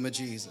in the name of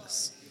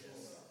Jesus.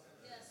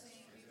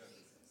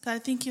 God, I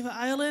thank you for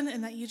Ireland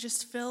and that you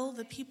just fill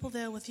the people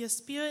there with your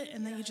Spirit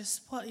and that you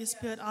just pour your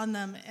Spirit on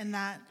them and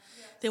that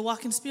they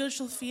walk in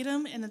spiritual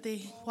freedom and that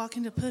they walk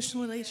into a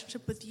personal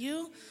relationship with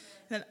you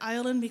and that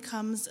Ireland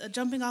becomes a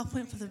jumping off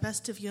point for the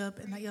rest of Europe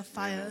and that your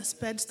fire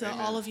spreads through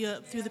all of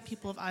Europe through the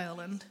people of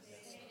Ireland.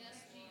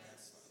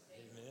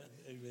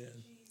 Amen.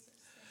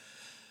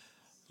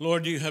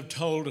 Lord, you have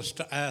told us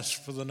to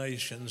ask for the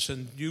nations,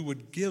 and you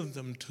would give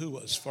them to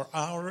us for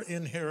our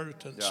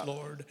inheritance,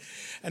 Lord.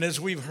 And as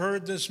we've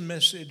heard this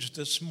message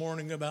this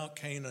morning about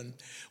Canaan,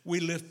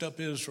 we lift up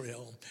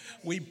Israel.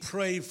 We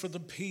pray for the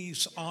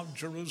peace of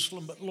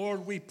Jerusalem, but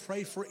Lord, we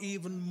pray for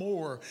even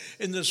more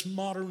in this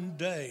modern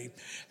day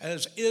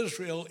as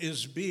Israel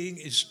is being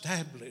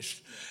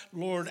established,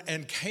 Lord,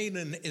 and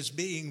Canaan is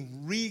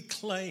being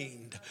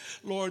reclaimed,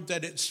 Lord,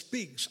 that it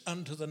speaks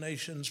unto the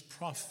nations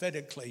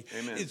prophetically.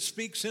 Amen. It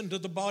speaks into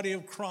the body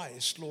of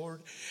Christ, Lord.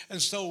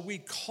 And so we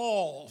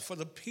call for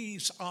the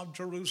peace of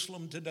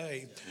Jerusalem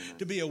today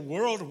to be a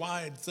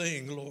worldwide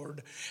thing,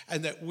 Lord,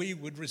 and that we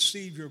would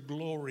receive your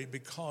glory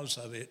because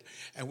of it.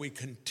 And we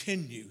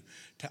continue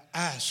to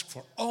ask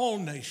for all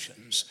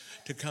nations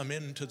to come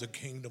into the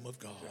kingdom of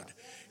God.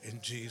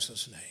 In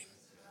Jesus' name,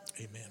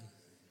 amen.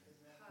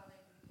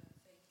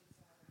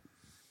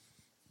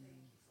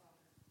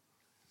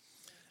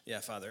 Yeah,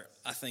 Father,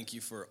 I thank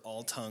you for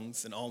all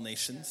tongues and all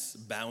nations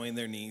bowing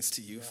their knees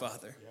to you,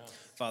 Father.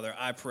 Father,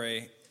 I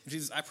pray,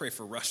 Jesus, I pray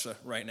for Russia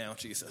right now,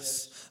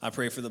 Jesus. I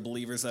pray for the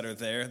believers that are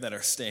there, that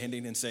are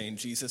standing and saying,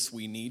 Jesus,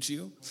 we need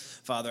you.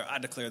 Father, I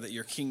declare that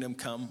your kingdom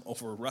come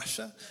over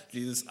Russia.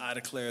 Jesus, I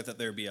declare that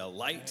there be a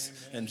light.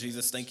 And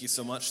Jesus, thank you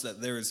so much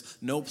that there is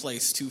no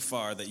place too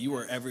far, that you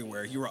are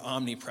everywhere. You are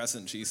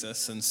omnipresent,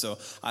 Jesus. And so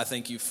I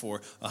thank you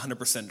for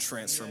 100%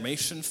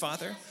 transformation,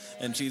 Father.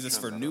 And Jesus,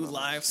 for new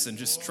lives and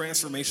just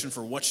transformation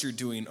for what you're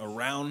doing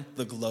around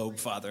the globe,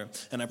 Father.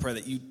 And I pray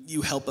that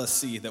you help us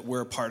see that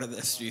we're a part of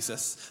this,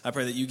 Jesus. I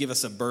pray that you give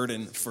us a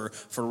burden for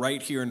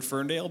right here in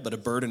Ferndale, but a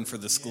burden for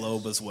this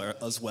globe as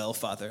well,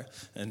 Father.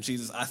 And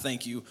Jesus, I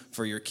thank you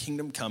for your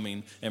kingdom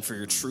coming and for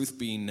your truth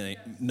being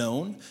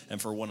known and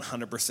for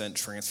 100%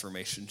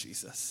 transformation,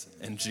 Jesus.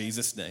 In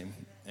Jesus' name,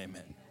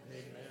 amen.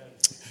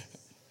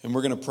 And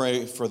we're going to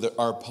pray for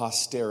our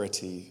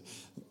posterity.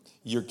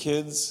 Your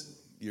kids,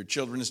 your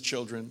children's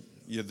children,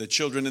 the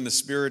children in the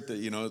spirit that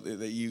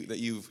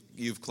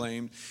you've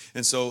claimed.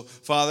 And so,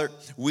 Father,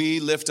 we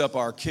lift up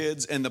our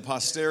kids and the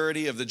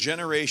posterity of the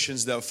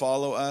generations that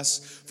follow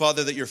us.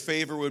 Father, that your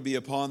favor would be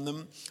upon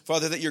them.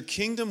 Father, that your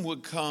kingdom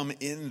would come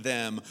in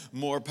them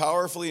more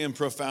powerfully and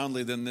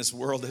profoundly than this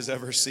world has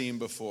ever seen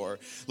before.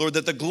 Lord,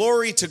 that the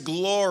glory to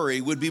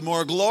glory would be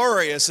more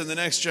glorious in the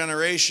next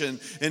generation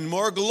and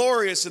more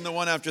glorious in the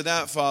one after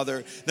that,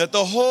 Father. That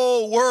the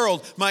whole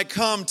world might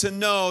come to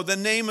know the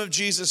name of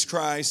Jesus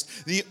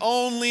Christ, the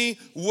only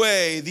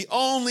way, the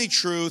only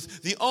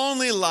truth, the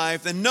only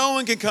life, that no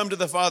one can come to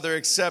the Father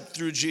except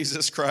through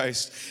Jesus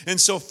Christ. And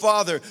so,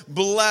 Father,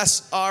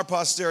 bless our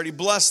posterity,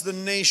 bless the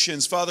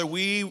nations. Father,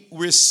 we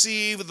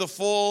receive the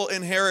full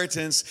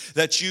inheritance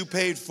that you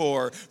paid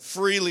for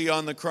freely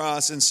on the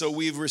cross. And so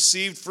we've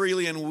received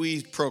freely and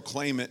we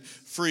proclaim it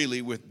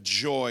freely with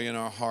joy in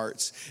our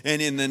hearts.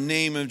 And in the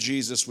name of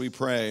Jesus we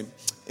pray.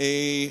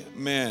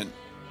 Amen.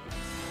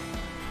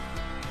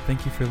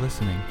 Thank you for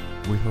listening.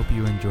 We hope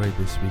you enjoyed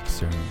this week's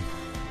sermon.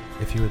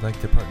 If you would like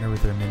to partner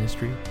with our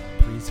ministry,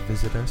 please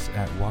visit us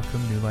at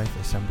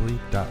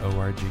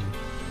wacomnewlifeassembly.org.